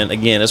point. Yeah. And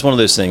again, it's one of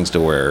those things to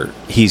where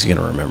he's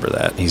gonna remember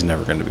that. He's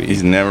never gonna be.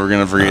 He's never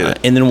gonna forget it.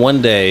 And then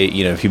one day,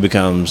 if he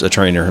becomes a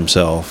trainer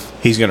himself,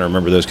 he's gonna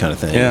remember those kind of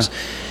things. Yeah.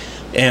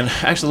 And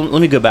actually,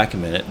 let me go back a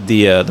minute.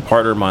 The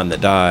partner of mine that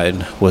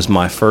died was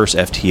my first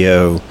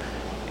FTO,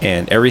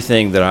 and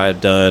everything that I had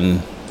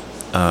done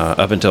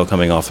up until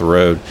coming off the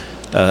road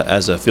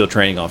as a field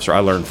training officer,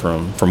 I learned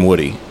from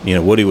Woody.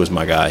 Woody was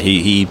my guy.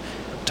 He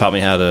taught me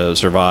how to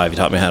survive. He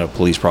taught me how to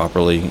police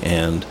properly.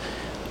 And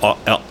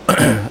I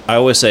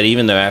always said,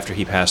 even though after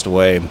he passed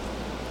away,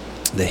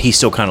 that he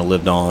still kind of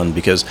lived on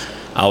because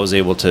I was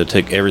able to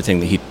take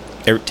everything that he taught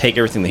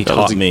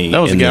me. That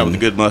was the guy with the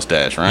good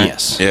mustache, right?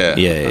 Yes. Yeah.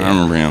 I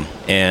remember him.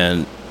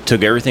 And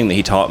took everything that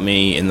he taught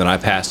me, and then I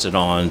passed it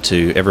on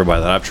to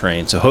everybody that I've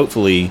trained. So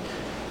hopefully,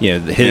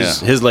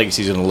 his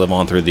legacy is going to live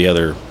on through the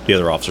other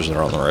officers that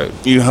are on the road.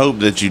 You hope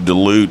that you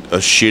dilute a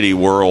shitty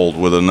world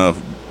with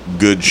enough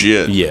good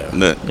shit.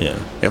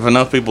 If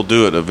enough people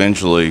do it,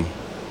 eventually,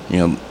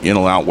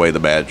 it'll outweigh the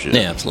bad shit.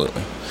 Yeah,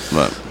 absolutely.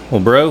 But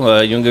well,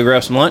 bro, you want to go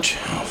grab some lunch?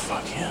 Oh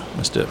fuck yeah,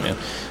 let's do it, man.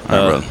 All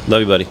right, brother.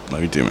 Love you, buddy.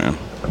 Love you too, man.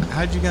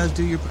 How'd you guys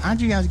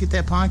get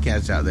that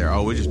podcast out there?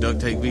 Oh, we just duct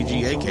tape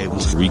VGA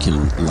cables. We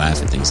can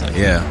laugh at things like that.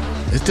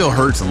 Yeah, it still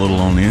hurts a little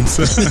on the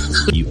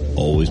inside. You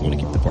always want to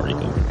keep the party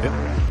going.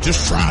 Yep.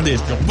 Just try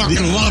this. You'll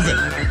fucking love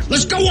it.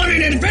 Let's go on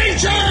an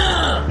adventure!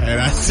 And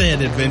I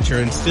said adventure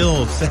and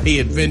still say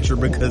adventure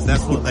because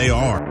that's what they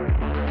are.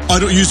 I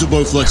don't use a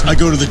Bowflex. I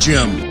go to the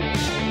gym.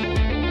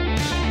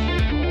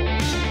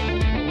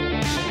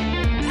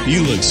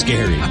 You look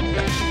scary.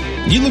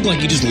 You look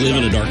like you just live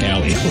in a dark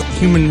alley.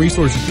 Human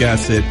resources guy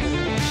said,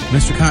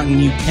 Mr. Cotton,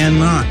 you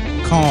cannot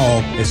call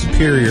a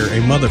superior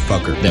a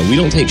motherfucker. That we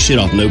don't take shit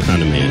off no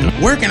kind of man.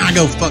 Where can I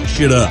go fuck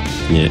shit up?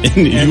 Yeah,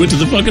 you went to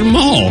the fucking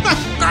mall.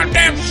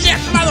 Goddamn shit,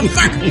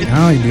 motherfucker!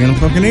 Oh, you're being a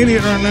fucking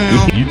idiot right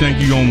now. You think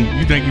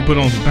you put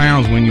on some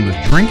pounds when you was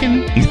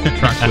drinking?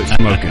 Try quit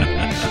smoking.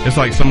 It's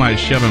like somebody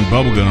shoving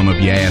bubble gum up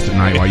your ass at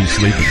night while you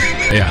sleeping.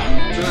 Yeah.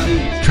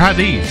 Try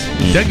these.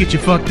 They'll get you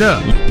fucked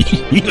up.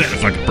 You had a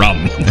fucking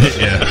problem.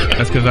 Yeah.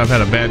 That's because I've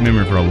had a bad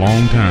memory for a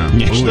long time.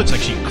 Yeah, she looks like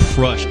she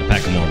crushed a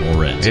pack of Marlboro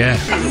Reds. Yeah.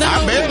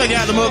 I barely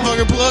got the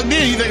motherfucker plugged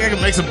in. You think I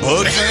can make some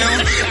bug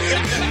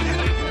sounds?